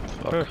 Goddamn.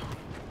 Huh.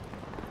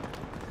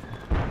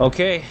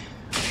 Okay,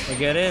 we'll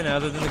get in.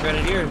 Other than the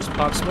grenadier, just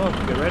pop smoke.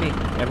 Get ready.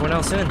 Everyone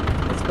else in.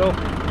 Let's go.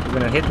 We're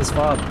gonna hit this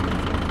fob.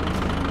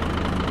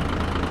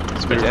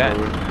 Where's that?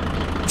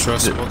 Throw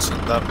smokes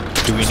on that.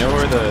 Do we know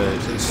where the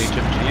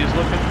HMG is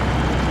looking?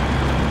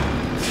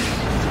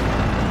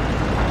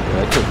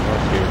 Yeah, I took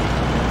north here.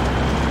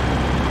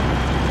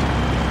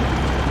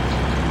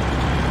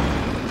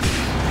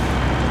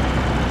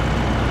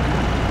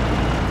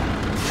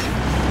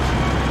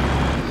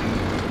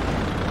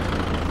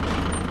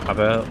 I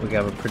bet we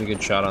have a pretty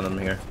good shot on them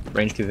here.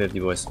 Range 250,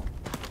 boys.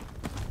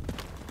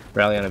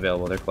 Rally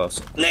unavailable. They're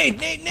close. Nade!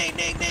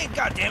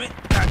 God damn it!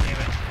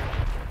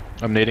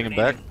 I'm nading him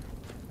back.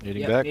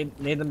 Nading back.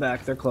 Nade them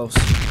back. They're close.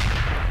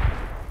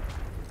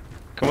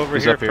 Come over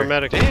He's here up for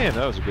medic. Damn,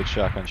 that was a good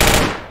shotgun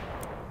shot.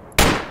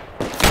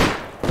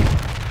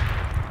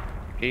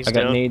 He's I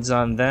got down. nades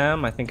on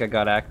them. I think I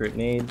got accurate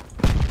nade.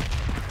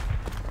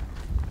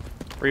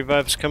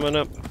 Revive's coming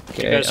up. You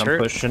Okay, guys I'm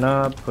hurt? pushing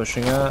up,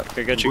 pushing up.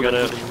 I got you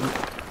gonna.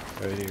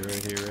 Ready,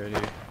 ready,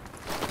 ready.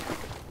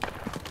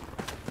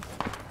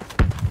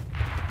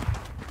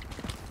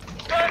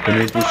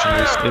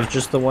 There's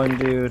just the one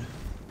dude.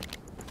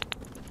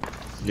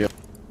 Yep.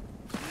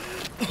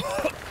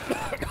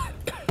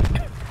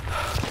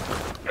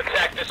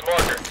 Attack this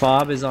marker.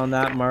 Bob is on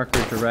that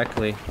marker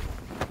directly.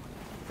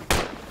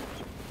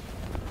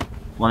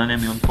 One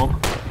enemy on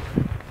top.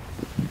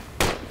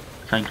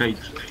 Flying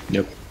crates.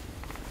 Yep.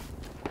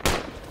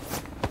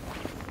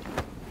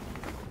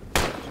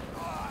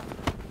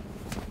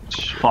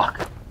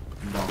 Fuck.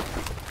 No. Alright,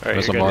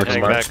 There's you're a gonna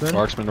hang back.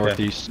 marksman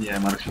northeast. Yeah,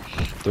 Mark.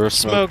 Throw a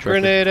Smoke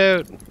grenade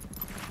out.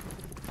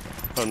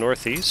 Oh,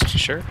 northeast,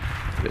 sure.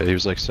 Yeah, he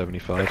was like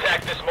 75.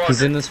 Attack this marker.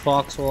 He's in this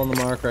foxhole on the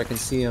marker. I can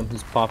see him.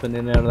 He's popping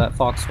in and out of that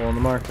foxhole on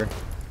the marker.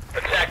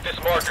 Attack this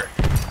marker.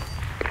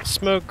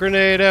 Smoke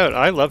grenade out.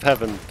 I love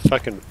having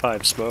fucking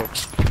 5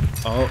 smokes.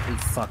 Oh, he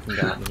fucking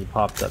got me. He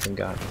popped up and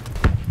got me.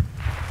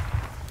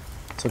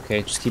 It's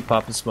okay. Just keep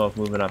popping smoke,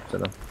 moving up to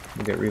them.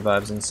 We'll get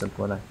revives in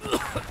simple enough.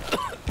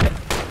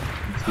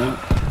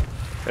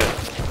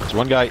 There's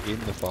one guy in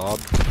the fob,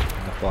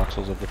 in the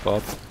foxholes of the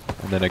fob,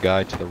 and then a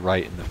guy to the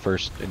right in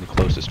the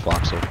closest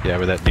foxhole. Yeah,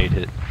 where that nade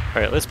hit.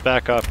 Alright, let's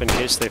back off in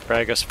case they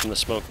frag us from the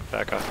smoke.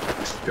 Back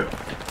off.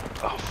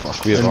 Oh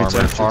fuck, we have Let me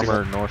check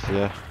armor north,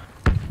 yeah.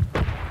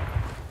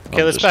 Okay,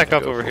 I'm let's just back gonna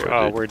up go over for here. it,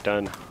 Oh, dude. we're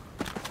done.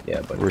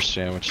 Yeah, but We're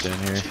sandwiched in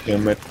here. Yeah,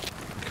 mate.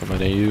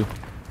 Coming at you.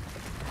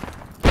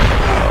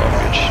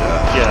 Oh, good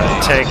shot.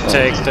 Yeah, tank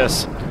tanked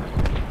us.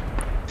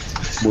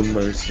 One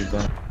mercy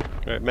down.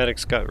 Alright,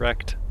 medics got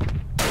wrecked.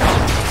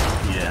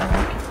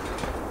 Yeah.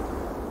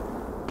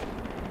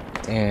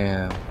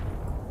 damn.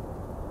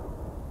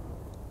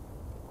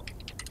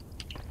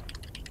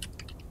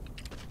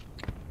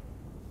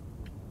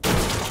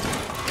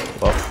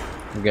 Well,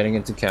 we're getting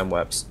into chem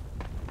webs.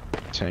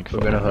 Tank We're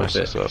gonna fire hook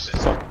it.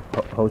 messes up.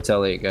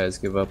 Hotel 8, guys.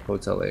 Give up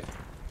Hotel 8.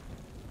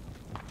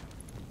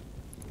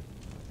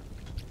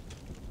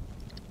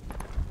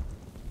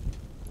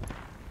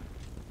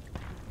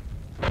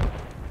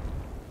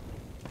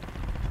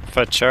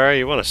 Fachara,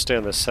 you want to stay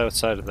on the south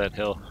side of that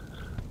hill.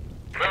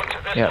 Move to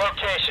this Yeah.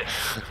 location.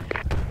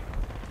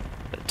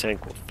 That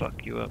tank will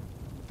fuck you up.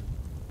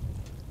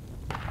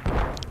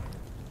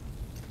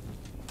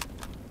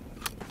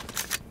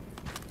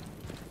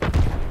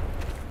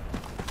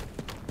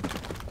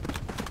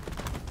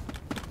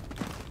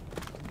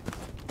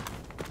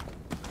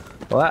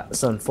 Well,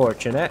 that's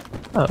unfortunate.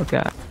 Oh,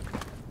 God.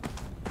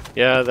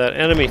 Yeah, that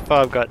enemy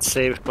fob got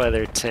saved by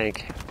their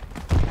tank.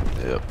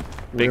 Yep.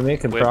 We were Big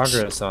making whips.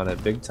 progress on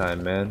it big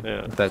time, man.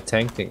 Yeah. If that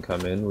tank didn't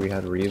come in, we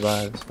had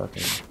revives,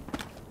 fucking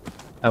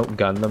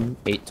outgun them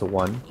 8 to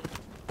 1.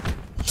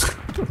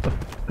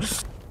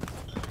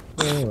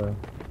 Oh, well.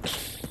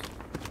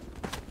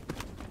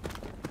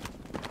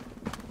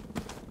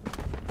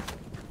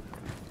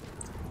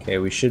 Okay,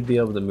 we should be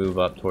able to move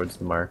up towards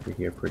the marker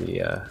here pretty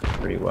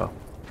well.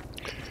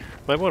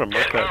 Might want to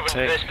mark Move that into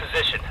tank. this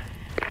position.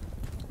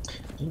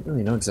 I didn't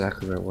really know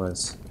exactly where it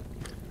was.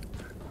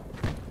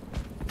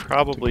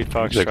 Probably Looks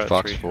Foxtrot like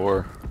Fox 3.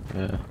 4.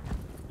 Yeah.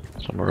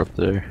 Somewhere up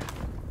there.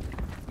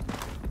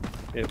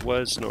 It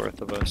was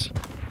north of us.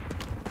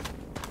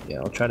 Yeah,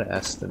 I'll try to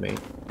estimate.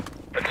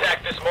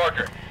 Attack this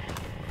marker.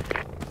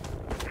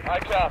 High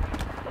copy.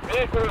 A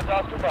vehicle is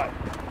off the right.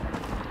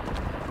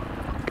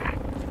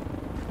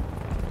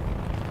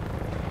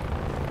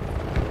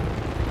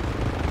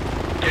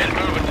 Get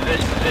moving to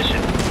this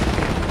position.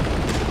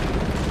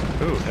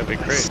 Ooh, heavy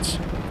crates.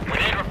 We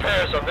need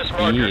repairs on this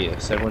marker.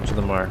 Yes, everyone to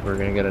the mark. We're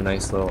gonna get a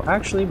nice little...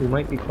 Actually, we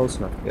might be close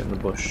enough to get in the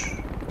bush.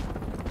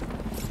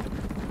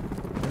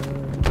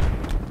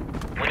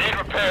 We need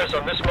repairs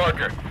on this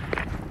marker.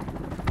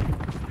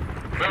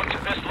 Move to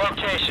this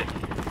location.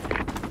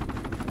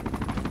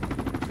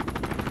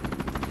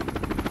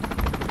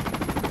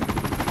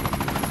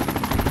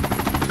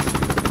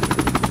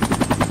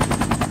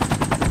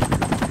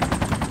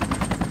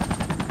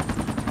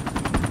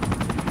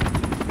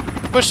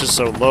 Bush is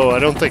so low, I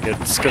don't think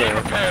it's We need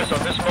gonna repairs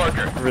on this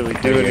marker. really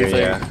do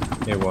anything. Yeah,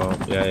 it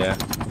won't. Yeah.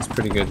 It's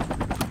pretty good.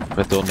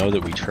 But they'll know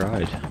that we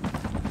tried.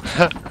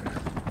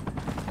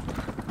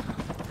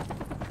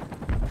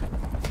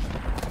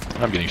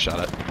 I'm getting shot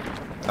at.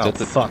 Oh, that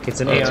the- fuck.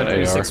 It's an Oh, it's AR an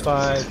AR.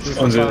 365,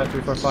 On the- 345,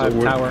 345, so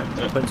we're-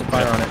 tower. Putting some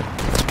fire on it.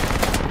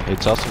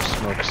 It's also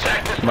smokes.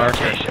 Attack this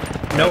Marker. location.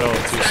 Nope. don't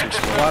see some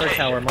smoke. Water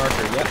tower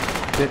marker. Yep.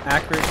 Good,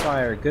 accurate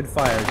fire. Good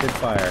fire. Good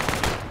fire.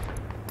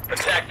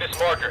 Attack this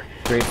marker.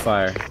 Great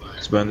fire.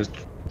 It's bandit.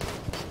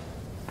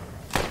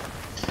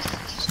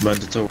 It's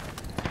bandit over.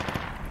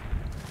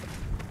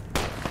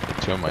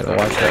 Two of my Watch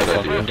that that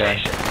fucking idea.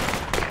 guy.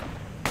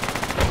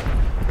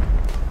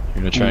 You're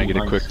gonna try and get a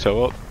nice. quick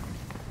tow up?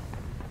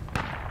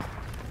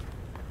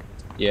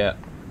 Yeah.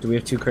 Do we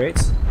have 2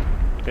 crates?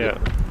 Yeah.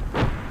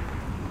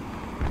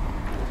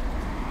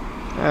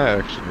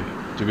 Actually.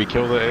 Did we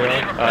kill the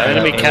AR?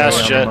 Enemy Yeah, cast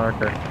on the jet.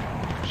 marker.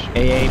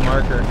 shit. AA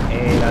marker.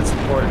 AA, that's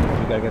important.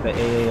 We gotta get the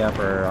AA up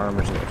or our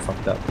armor's gonna get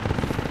fucked up.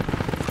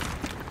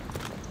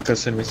 Can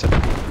send me some. We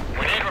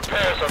need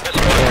repairs on this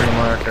Go on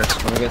marker. the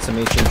marker. Let me get some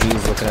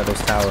HMGs looking at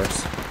those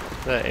towers.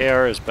 The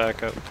AR is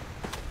back up.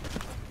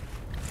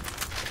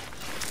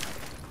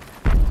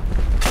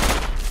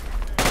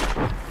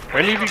 Are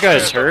any of you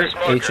guys hurt?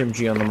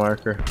 HMG on the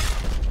marker.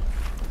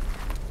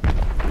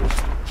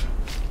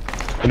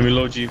 Enemy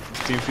low G,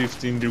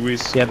 15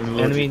 degrees. Yep, Enemy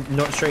low enemy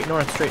G. straight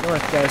north,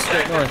 guys,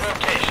 straight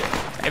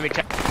north. Enemy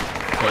ca-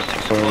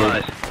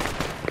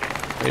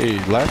 Hey,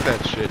 laugh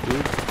that shit,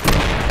 dude.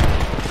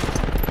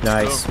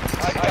 Nice.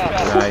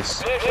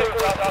 Nice.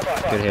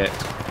 Good hit.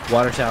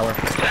 Water tower.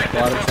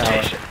 Water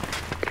tower.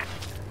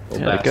 Oh,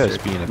 Yeah, that guy's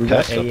bastard. being a We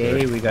got pest up there.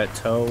 AA, we got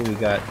tow, we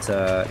got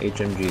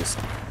HMGs.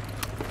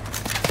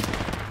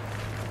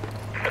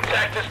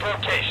 Attack this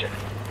location.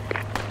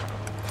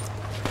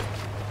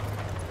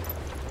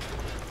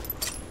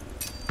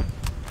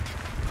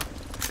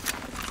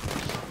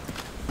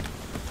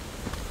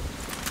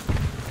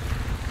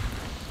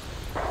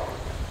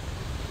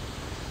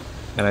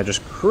 And I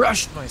just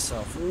crushed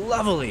myself.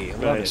 Lovely.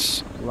 Love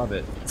Nice. it. Love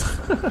it.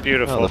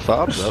 Beautiful. Oh, the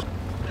fob's up.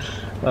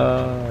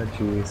 Oh,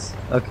 jeez.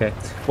 Okay.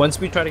 Once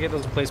we try to get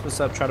those placements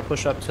up, try to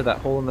push up to that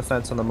hole in the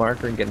fence on the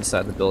marker and get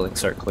inside the building.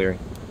 Start clearing.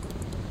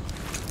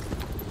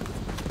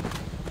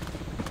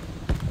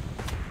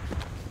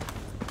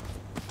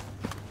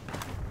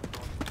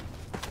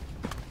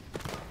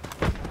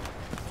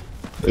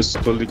 It's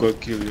totally gonna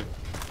kill you.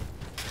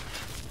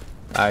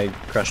 I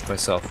crushed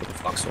myself with a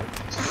foxhole.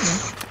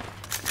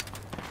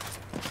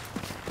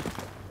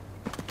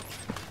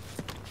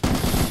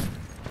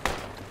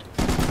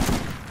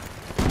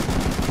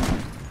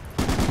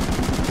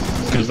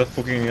 Kill that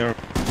fucking arm.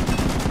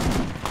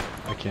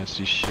 I can't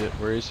see shit.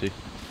 Where is he?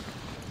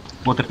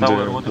 Water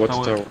tower, water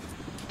tower.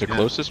 The Yeah.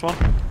 closest one?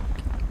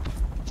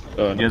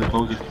 No. Yeah, the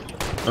closest.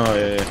 Oh,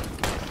 yeah.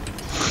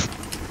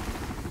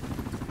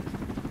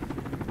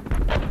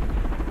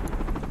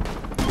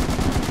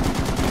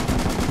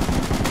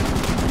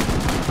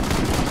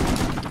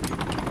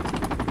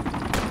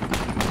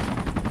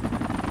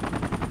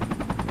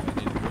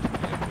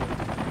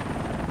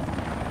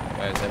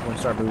 Guys, everyone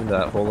start moving to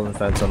that hole in the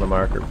fence on the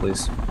marker,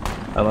 please.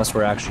 Unless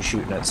we're actually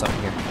shooting at something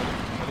here.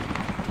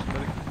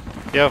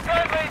 Yo.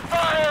 Friendly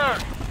fire!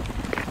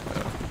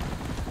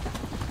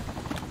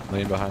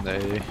 Laying behind the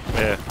AA.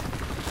 Yeah.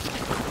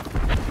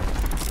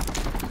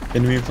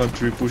 Enemy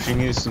infantry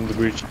pushing east on the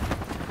bridge.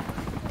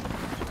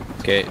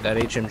 Okay, that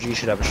HMG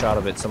should have a shot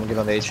of it. Someone get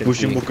on the HMG.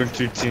 Pushing Booker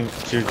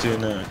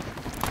 39.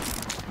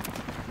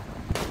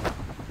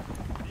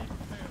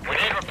 We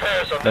need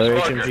repairs on Another this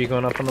marker. HMG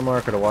going up on the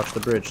marker to watch the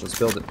bridge. Let's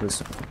build it,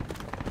 please.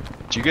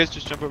 Did you guys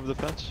just jump over the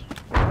fence?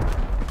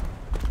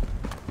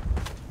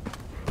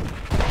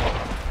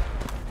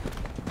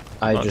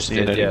 I Not just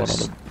seeing did, anyone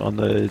yes. on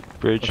the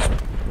bridge.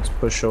 Let's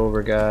push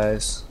over,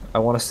 guys. I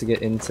want us to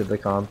get into the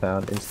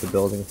compound, into the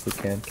building if we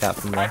can.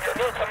 Captain I'm there. your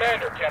new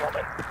commander,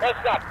 gentlemen. Let's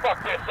not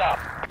fuck this up.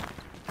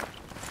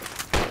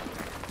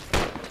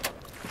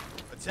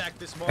 Attack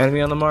this marker.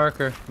 Enemy on the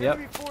marker. Yep.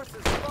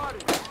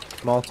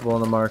 Multiple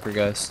on the marker,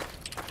 guys.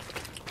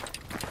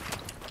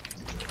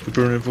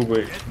 Preparing for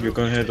wait. You're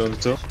gonna head on the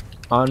top.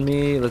 On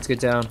me. Let's get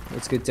down.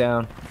 Let's get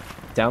down.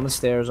 Down the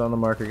stairs on the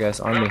marker,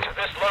 guys. On me. Move to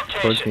this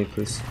location. Towards me,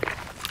 please.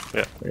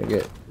 Yeah.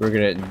 We're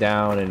gonna get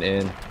down and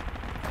in.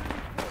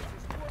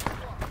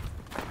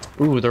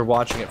 Ooh, they're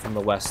watching it from the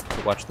west.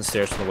 They're watching the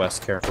stairs from the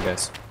west. Careful,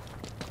 guys.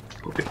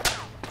 Okay.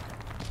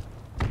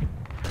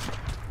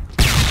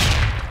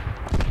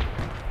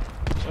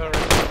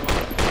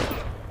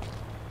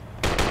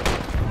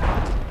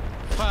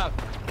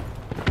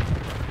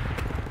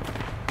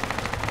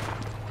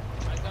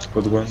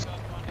 Good one.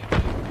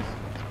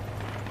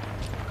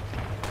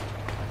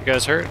 You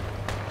guys hurt?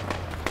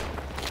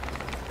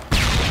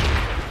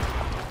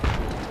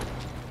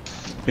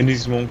 In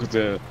this monk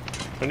there.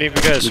 Any of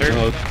you guys Look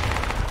hurt? out.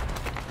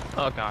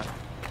 Oh god.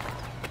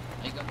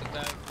 I got the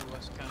guy who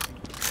was camping.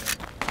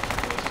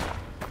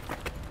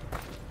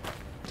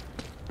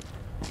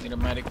 Need a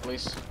medic,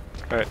 please.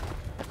 Alright.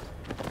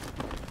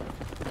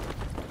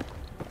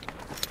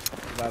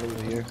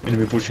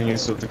 Enemy pushing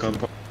east of the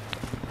compound.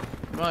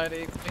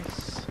 Medic,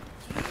 please.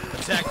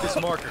 Attack this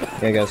marker.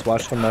 Yeah, guys,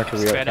 watch the marker.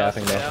 We are Spread out,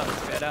 capping spread now. out,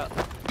 spread out.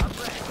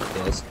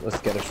 Yeah, let's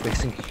get our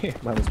spacing here.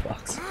 Minus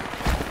box.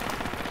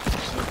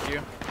 Thank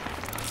you.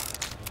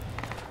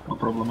 No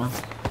problem, man.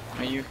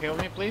 May you heal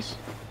me, please?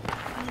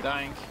 I'm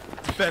dying.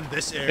 Defend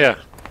this area.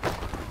 Yeah.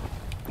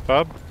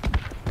 Bob?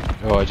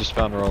 Oh, I just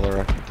found where all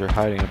they're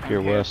hiding up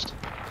here here. west.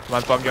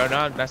 One from your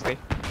now, Dusty.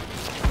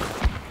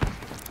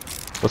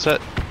 What's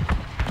that?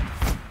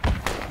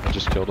 I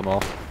just killed them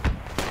all.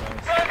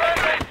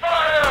 Friendly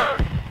fire!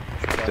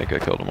 I think I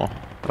killed them all.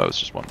 Oh, it's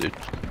just one dude.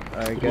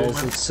 Alright,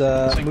 guys,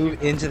 let's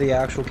move into the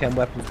actual chem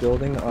weapons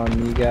building.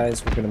 On me,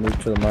 guys, we're gonna move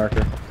to the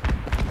marker.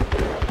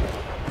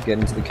 Get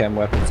into the chem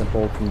weapons and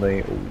hold from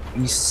the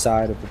east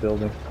side of the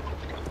building.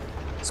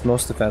 It's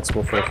most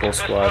defensible for a full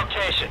squad.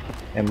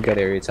 And we got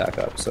area attack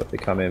up, so if they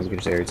come in, we can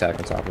just area attack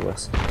on top of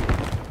us.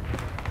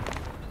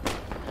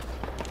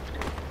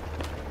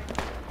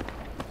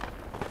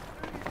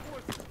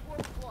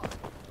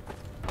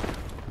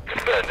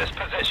 this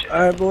position.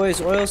 Alright,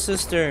 boys, oil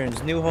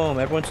cisterns, new home.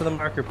 Everyone to the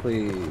marker,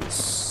 please.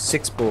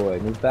 6 boy,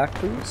 move back,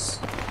 please.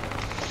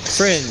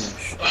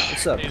 Fringe,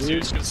 what's up, Hey,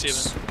 dude? Zeus, good to see you,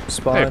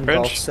 Spawn Hey,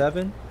 Golf Fringe.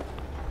 7.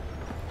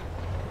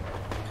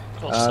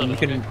 man. You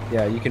can,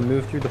 yeah, you can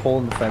move through the hole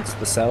in the fence to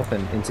the south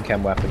and into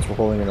chem weapons. We're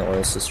holding in the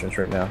oil cisterns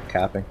right now,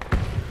 capping.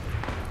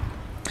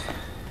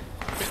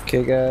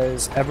 Okay,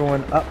 guys,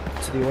 everyone up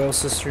to the oil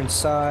cistern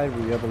side.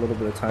 We have a little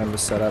bit of time to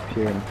set up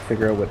here and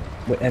figure out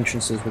what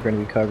entrances we're going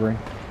to be covering.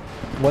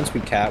 Once we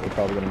cap, we're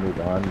probably going to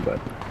move on,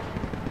 but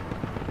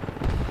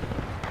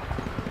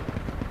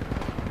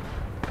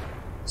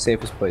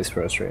safest place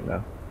for us right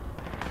now.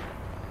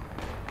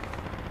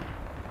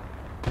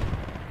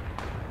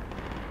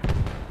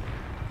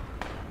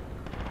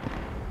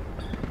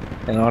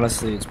 And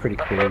honestly, it's pretty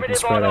clear. We can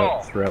spread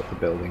out throughout the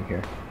building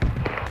here.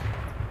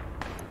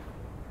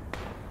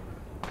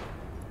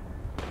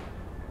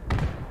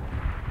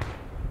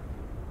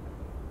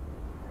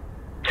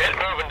 Get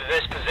moving to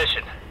this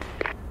position.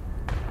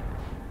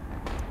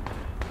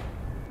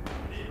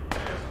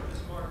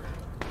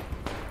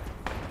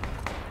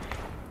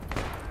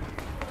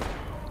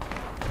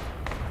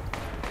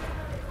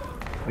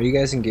 Are you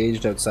guys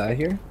engaged outside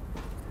here?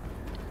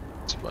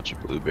 It's a bunch of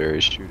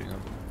blueberries shooting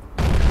them.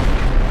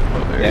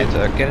 Oh, there Yeah,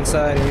 attack. get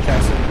inside. Every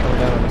taxi coming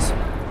down on us.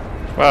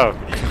 Wow.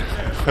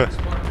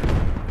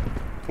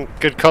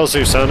 Good call,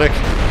 zeusonic.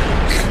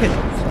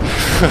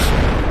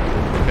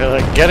 You're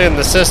like, get in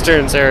the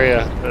cisterns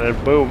area, and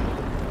then boom.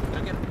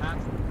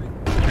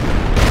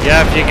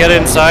 Yeah, if you get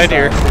inside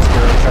here.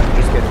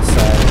 Just get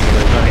inside.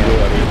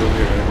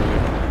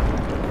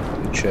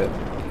 Good shit.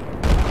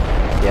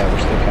 Yeah, we're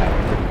still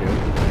capping pretty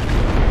good.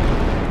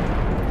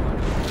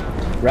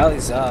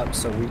 Rally's up,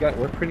 so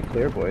we're pretty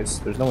clear, boys.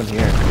 There's no one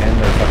here,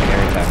 and they're fucking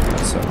air attacking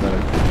us. So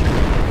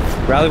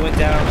Rally went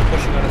down. They're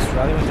pushing on us.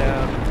 Rally went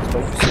down.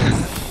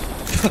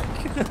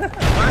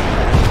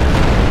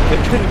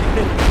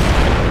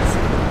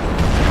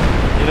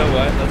 You know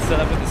what? Let's set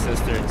up with the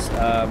cisterns.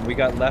 We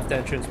got left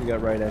entrance. We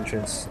got right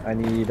entrance. I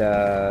need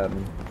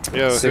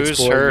Yo, 6 who's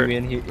boy, hurt? you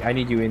in here. I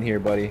need you in here,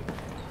 buddy.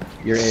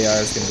 Your AR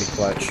is gonna be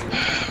clutch.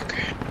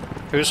 Okay.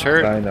 Who's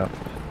hurt? I know.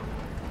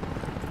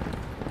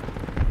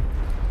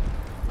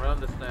 Run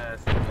the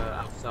stairs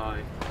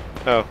outside.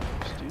 Oh,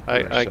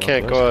 I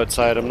can't go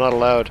outside. I'm not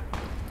allowed.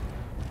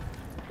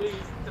 Please,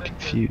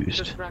 Confused.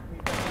 distract me.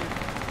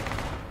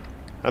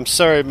 I'm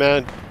sorry,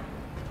 man.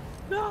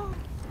 No.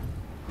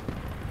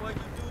 Why you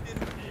do this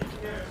to me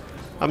here?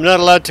 I'm not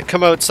allowed to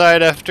come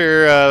outside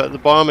after the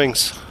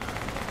bombings.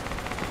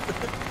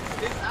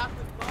 It's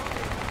after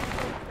bombing.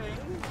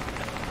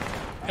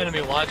 Okay.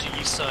 Enemy lodging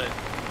east side.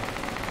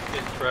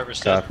 Forever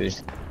Copy.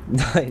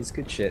 Nice,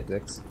 good shit,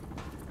 Dix.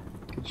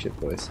 Good shit,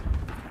 boys.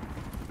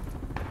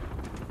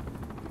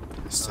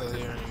 Still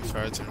hearing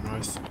fire to the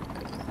north.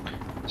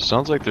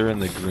 Sounds like they're in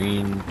the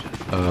green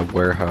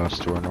warehouse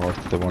to our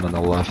north, the one on the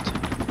left.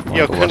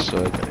 Yo, On the west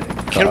side.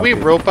 can we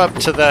Copy. rope up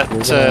to that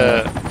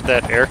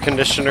that air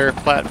conditioner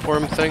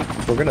platform thing?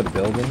 We're gonna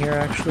build in here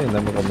actually, and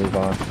then we'll move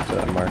on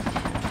to Mark.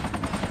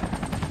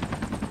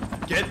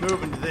 Get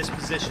moving to this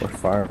position. We're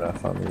far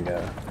enough on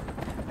the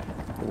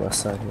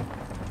west side here.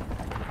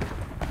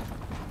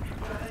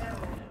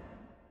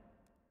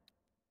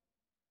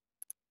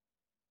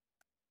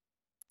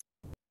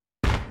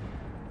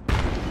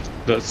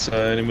 That's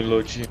enemy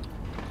logi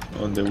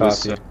on the Copy.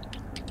 west side.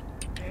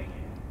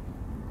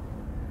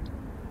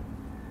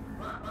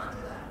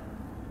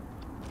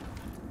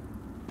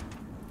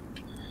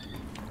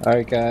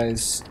 Alright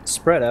guys,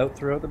 spread out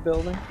throughout the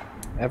building.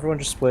 Everyone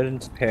just split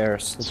into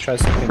pairs. Let's try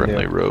something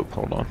Friendly new. rope,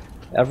 hold on.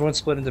 Everyone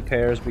split into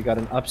pairs. We got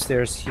an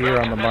upstairs here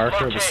on the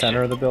marker, the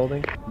center of the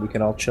building. We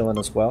can all chill in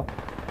as well.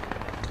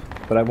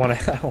 But I want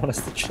us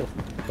to chill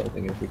in the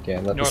building if we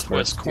can. Let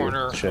Northwest the Smurfs do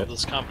corner shit. of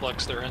this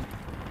complex they're in.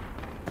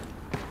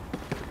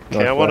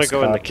 Okay, I want to Northwest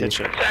go in the copy.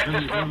 kitchen.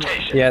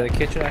 Yeah, the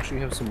kitchen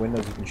actually has some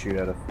windows you can shoot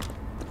out of.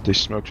 They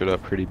smoked it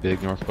up pretty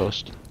big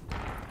northwest.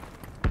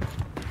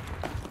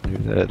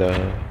 Near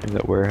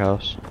that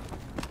warehouse.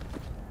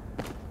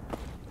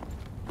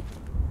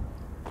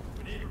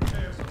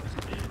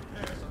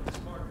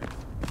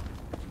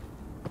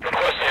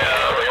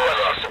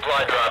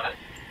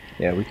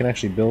 Yeah, we can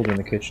actually build in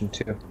the kitchen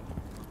too.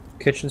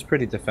 Kitchen's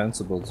pretty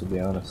defensible, to be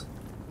honest.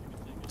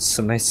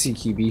 Some nice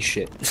CQB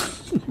shit.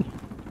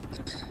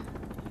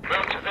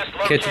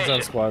 Kitchen's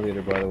on squad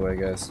leader, by the way,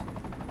 guys.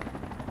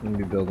 I'm gonna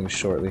be building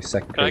shortly.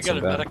 Second Can I crate's get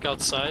in a back. medic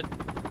outside?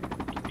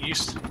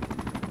 East.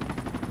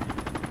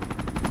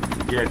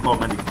 Yeah, call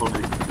medic, call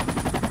medic.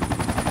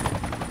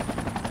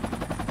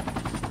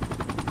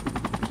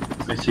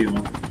 I see you,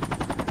 man.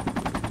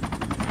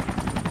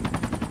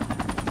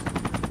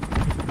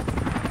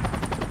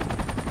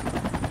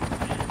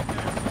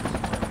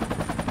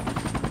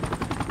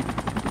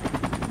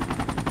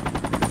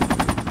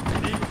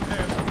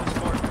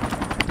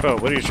 Oh,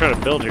 what are you trying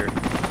to build here?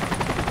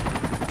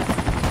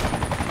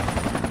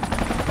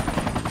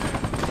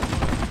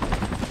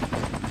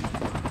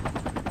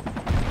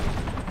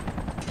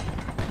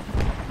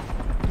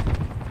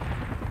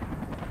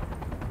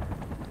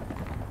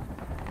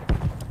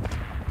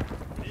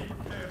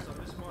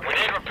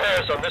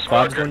 on this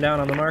Fob's marker. going down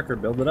on the marker.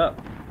 Build it up.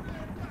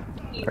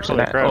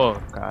 Holy crap.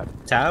 Oh god.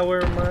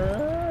 Tower,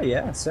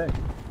 yeah, sick.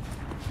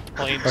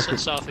 Plane Fucking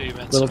south of you,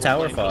 man. Little Civil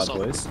tower plane goes fob,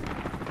 boys.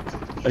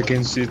 I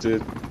can see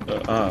the.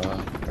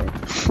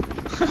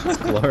 It's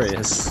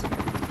glorious.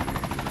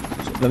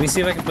 Let me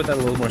see if I can put that a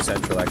little more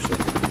central, actually.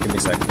 Give me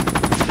a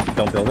second.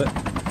 Don't build it.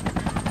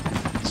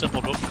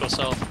 Simple, go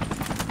south.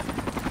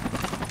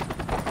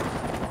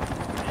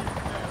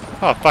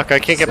 Oh fuck, I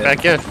can't get Sick.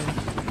 back in.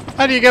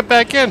 How do you get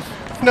back in?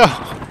 No.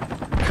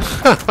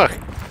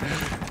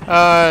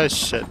 Ah,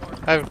 shit.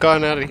 I've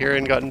gone out of here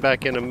and gotten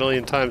back in a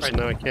million times and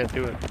now I can't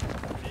do it.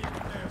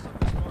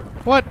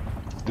 What?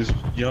 This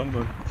young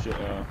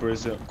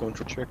where's the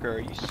control? Tricker, are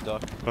you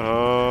stuck?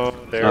 Oh,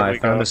 there I we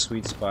found go. a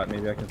sweet spot.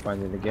 Maybe I can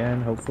find it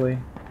again, hopefully.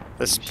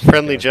 This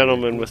friendly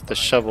gentleman with the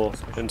shovel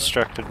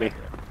instructed me.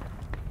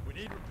 We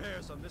need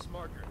repairs on this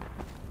marker.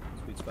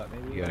 Sweet spot,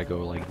 maybe. You gotta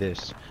go like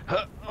this.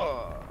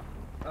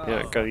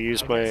 Yeah, gotta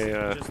use my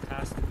Just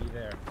has to be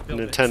there.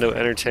 Build it. Nintendo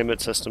Entertainment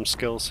System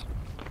skills.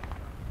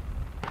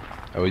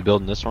 Are we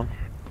building this one?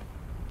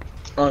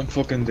 I'm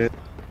fucking dead.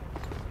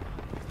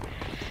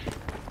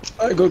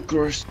 I got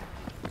crushed.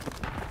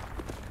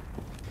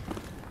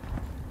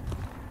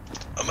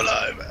 I'm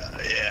alive.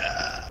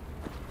 Yeah.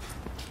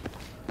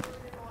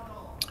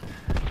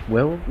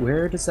 Well,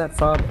 where does that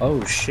fob?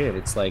 Oh shit!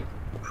 It's like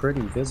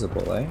pretty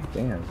visible, eh?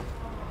 Damn.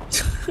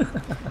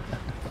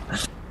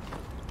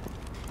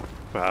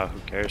 Wow, who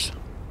cares?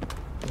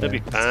 That'd be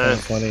It's kinda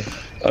fine. funny.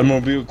 I'm a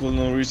vehicle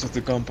no reach of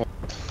the compound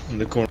in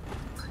the corner.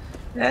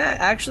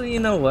 Actually, you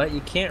know what?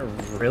 You can't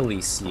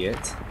really see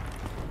it.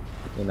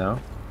 You know?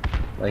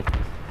 Like,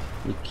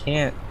 you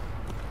can't...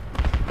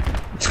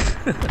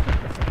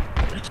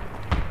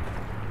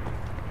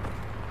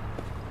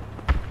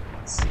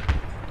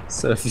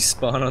 So if you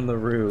spawn on the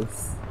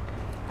roof...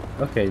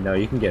 Okay, no,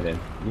 you can get in.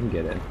 You can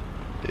get in.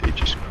 They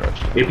just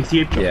crushed it.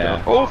 APC,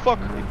 Yeah. Oh fuck!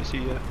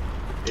 APC, yeah.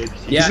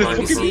 Yeah,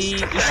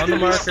 APC on the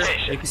marker.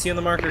 APC on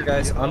the marker,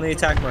 guys. On the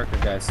attack marker,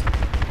 guys.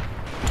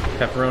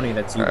 Pepperoni,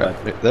 that's you, bud.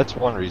 Alright, that's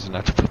one reason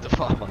not to put the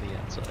fob on the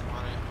outside.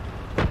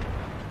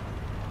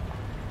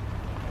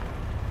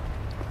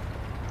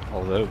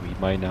 Although we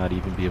might not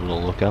even be able to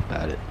look up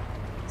at it.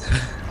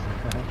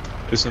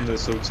 It's on the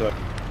south side.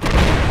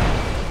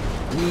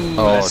 Ooh,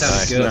 Oh, that sounds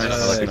nice, good.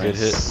 nice, like a good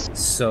hit.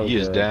 So He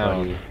is good, down.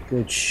 buddy.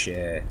 Good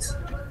shit.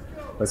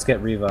 Let's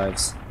get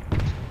revives.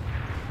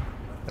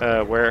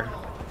 Where?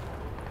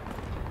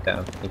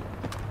 Down.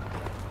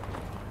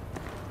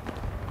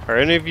 Are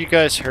any of you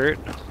guys hurt?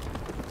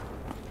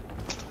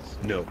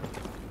 No.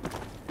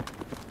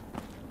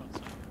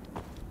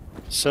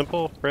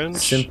 Simple, Fringe?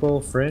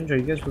 Simple Fringe, are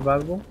you guys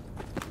revivable?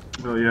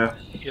 Oh yeah.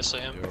 Yes, I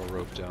am. You're all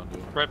roped down to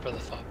him. Right by the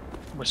fob.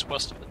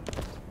 West of it.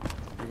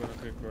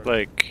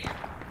 Like,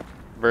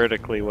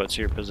 vertically, what's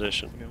your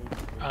position?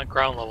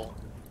 Ground level.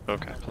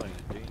 Okay. Playing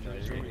a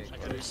dangerous game. I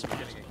gotta use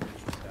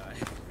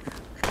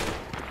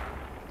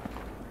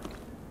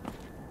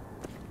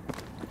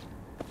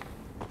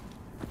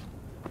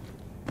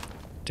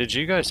Did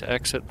you guys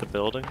exit the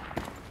building?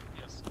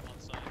 Yes, on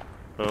side.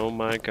 Oh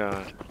my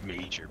god.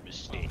 Major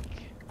mistake.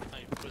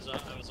 I was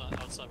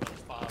outside by the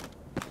fob.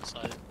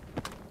 Outside.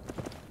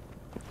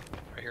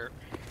 Right here.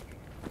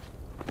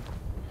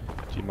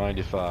 Do you mind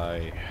if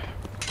I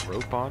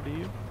rope onto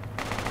you?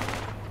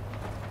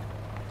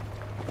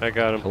 I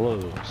got him.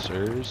 Hello,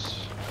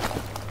 sirs.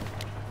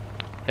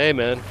 Hey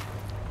man.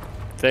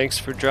 Thanks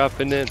for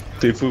dropping in.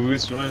 Ты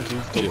вызвал,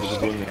 ты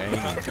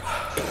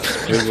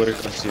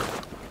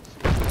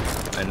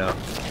I know.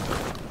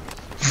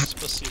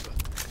 Spasiba.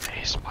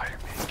 Hey,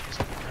 Spider-Man, kiss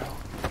me, bro.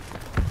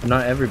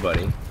 Not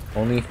everybody.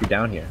 Only if you're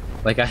down here.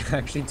 Like, I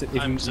actually, if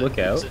you look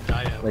out,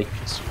 like,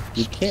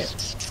 you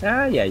can't.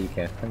 Ah, yeah, you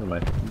can. Never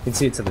mind. You can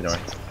see it to the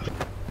north.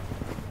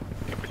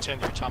 You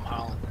pretend you're Tom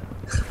Holland.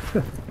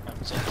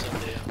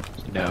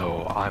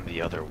 No, I'm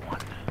the other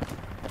one.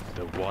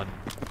 The one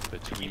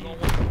between. No,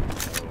 the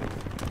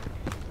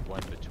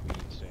one between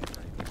Sam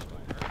and Spider-Man.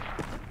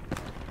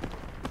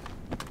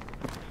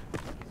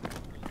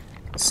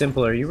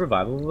 Simple, are you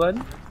revivable,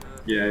 bud?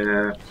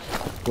 Yeah.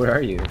 Where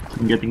are you?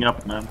 I'm getting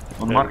up, man.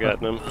 On the I've marker.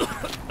 gotten him.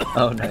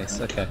 Oh, nice.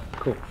 Okay,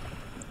 cool.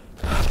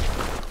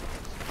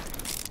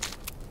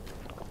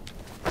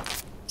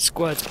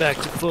 Squad's back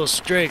to full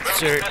strength,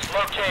 sir.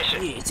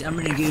 Yes, I'm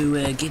gonna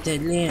go get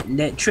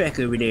that truck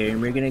over there,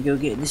 and we're gonna go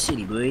get in the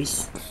city,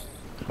 boys.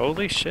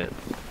 Holy shit.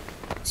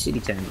 City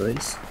time,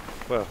 boys.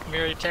 Whoa.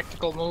 Very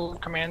tactical move,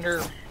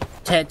 Commander.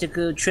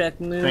 Tactical truck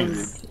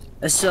move.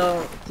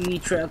 Assault the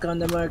truck on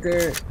the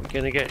marker. You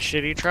gonna get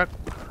shitty truck?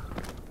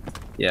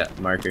 Yeah,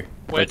 marker.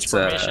 Wedge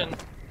formation.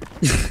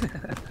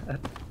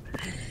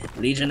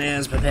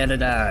 Legionnaires prepare to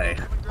die.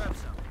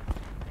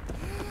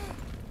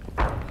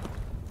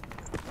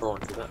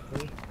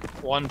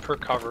 One per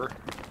cover.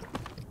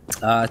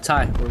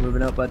 Ty, we're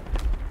moving out, bud.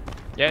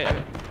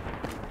 Yeah.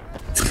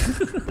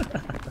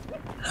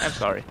 I'm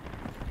sorry.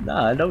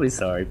 Nah, don't be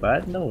sorry,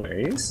 bud. No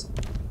worries.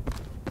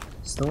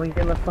 Just don't want to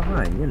get left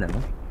behind, you know.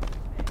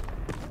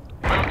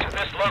 Move to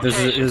this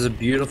There's a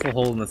beautiful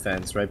hole in the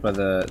fence right by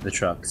the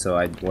truck, so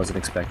I wasn't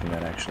expecting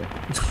that actually.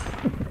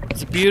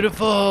 It's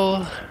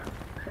beautiful.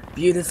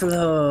 Beautiful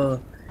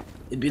hole.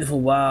 A beautiful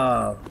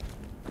wall.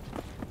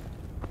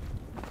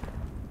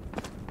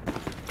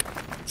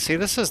 See,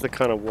 this is the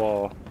kind of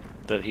wall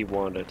that he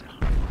wanted.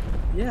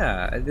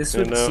 Yeah, this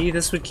would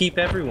this would keep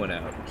everyone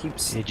out. It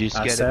keeps You just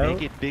us gotta out.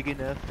 make it big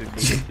enough for me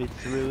to fit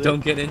through it.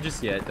 Don't get in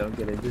just yet. Don't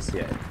get in just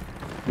yet.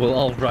 We'll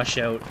all rush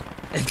out.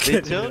 And They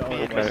get in told all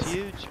me at it was once.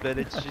 huge, but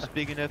it's just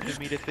big enough for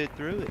me to fit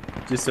through it.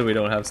 Just so we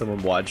don't have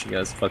someone watching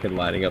us fucking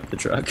lining up the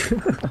truck.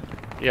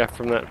 Yeah,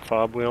 from that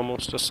fob we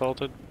almost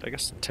assaulted. I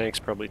guess the tank's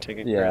probably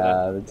taking care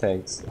of Yeah, the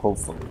tanks.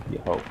 Hopefully, you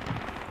hope.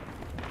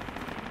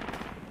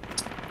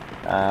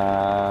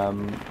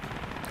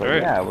 But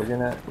Alright. yeah, we're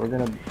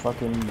gonna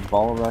fucking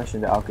ball rush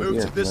into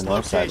Alcadir from the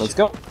north side. Let's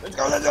go. Let's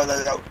go. Let's go.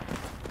 Let's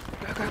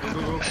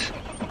go.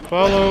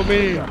 Follow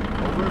me.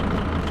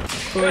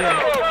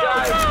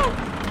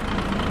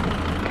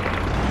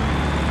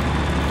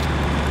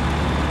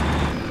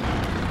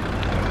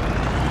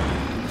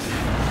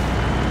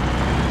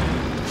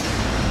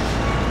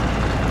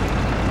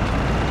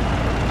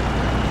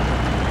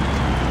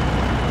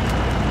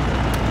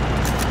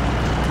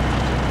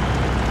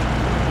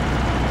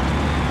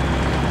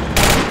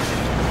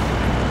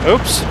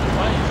 Oops.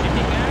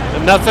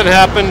 Nothing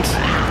happened.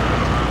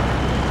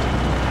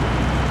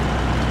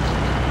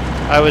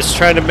 I was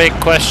trying to make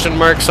question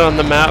marks on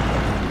the map,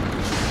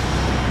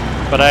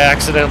 but I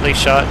accidentally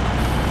shot.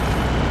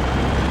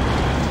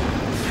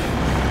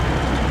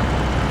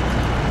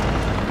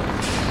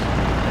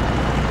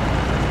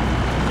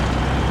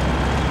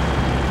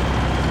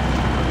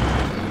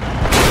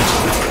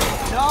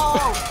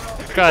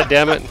 No! God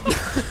damn it.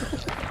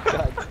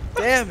 God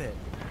damn it.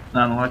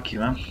 Unlucky,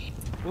 man.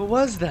 What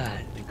was that?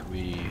 I think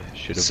we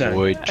should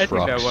avoid trucks. I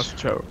think that was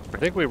Joe. I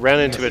think we ran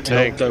into a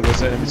tank. That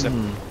was it.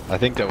 I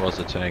think that was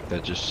a tank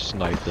that just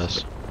sniped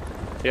us.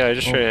 Yeah, I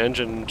just tried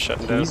engine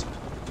shutting down. He's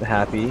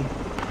happy.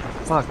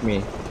 Fuck me.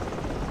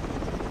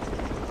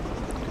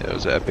 Yeah, it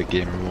was an epic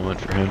gamer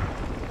moment for him.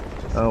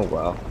 Oh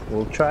well.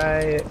 We'll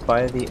try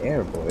by the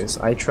air, boys.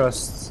 I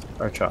trust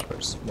our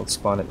choppers. Let's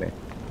spawn at me.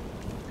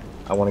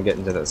 I want to get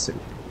into that city.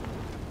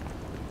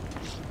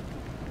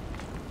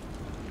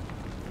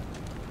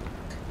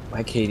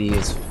 My KD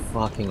is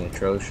fucking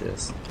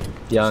atrocious.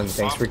 Young,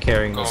 thanks for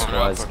carrying the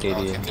squads,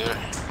 KD.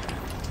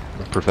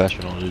 I'm a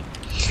professional, dude.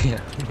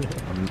 Yeah.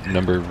 I'm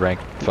number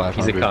ranked 500.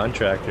 He's a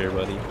contractor,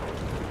 buddy.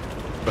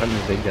 Running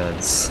the big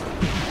guns.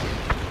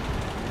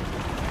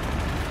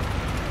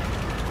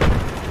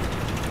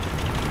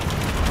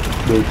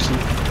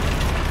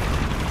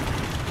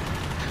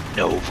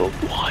 Nova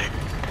 1.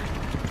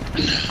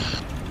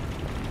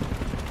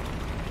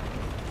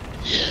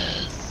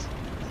 Yes.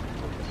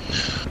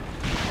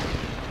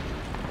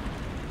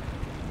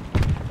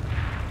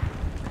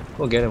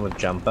 We'll get him with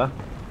jumper.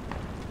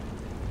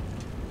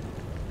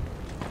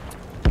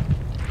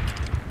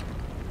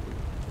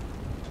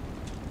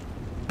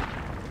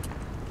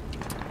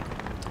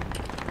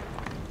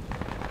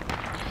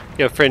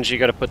 Yo, Fringe, you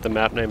gotta put the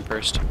map name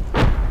first.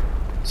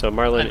 So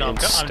Marlin I know, I'm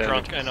instead.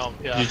 drunk, I know,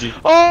 yeah. GG.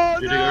 Oh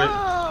GG,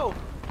 no!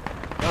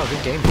 Oh,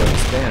 good game,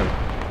 boys. Damn.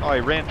 Oh,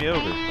 he ran me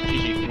over.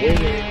 Good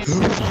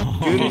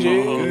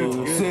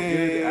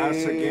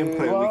asset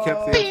gameplay. We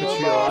kept the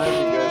infantry alive. You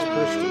guys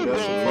pushed the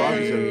best of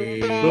bombs and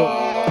boom.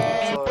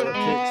 That's all it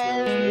takes,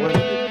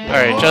 man.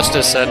 Alright,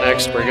 Justice set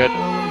next, we're good.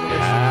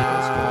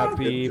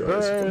 Happy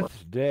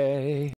birthday.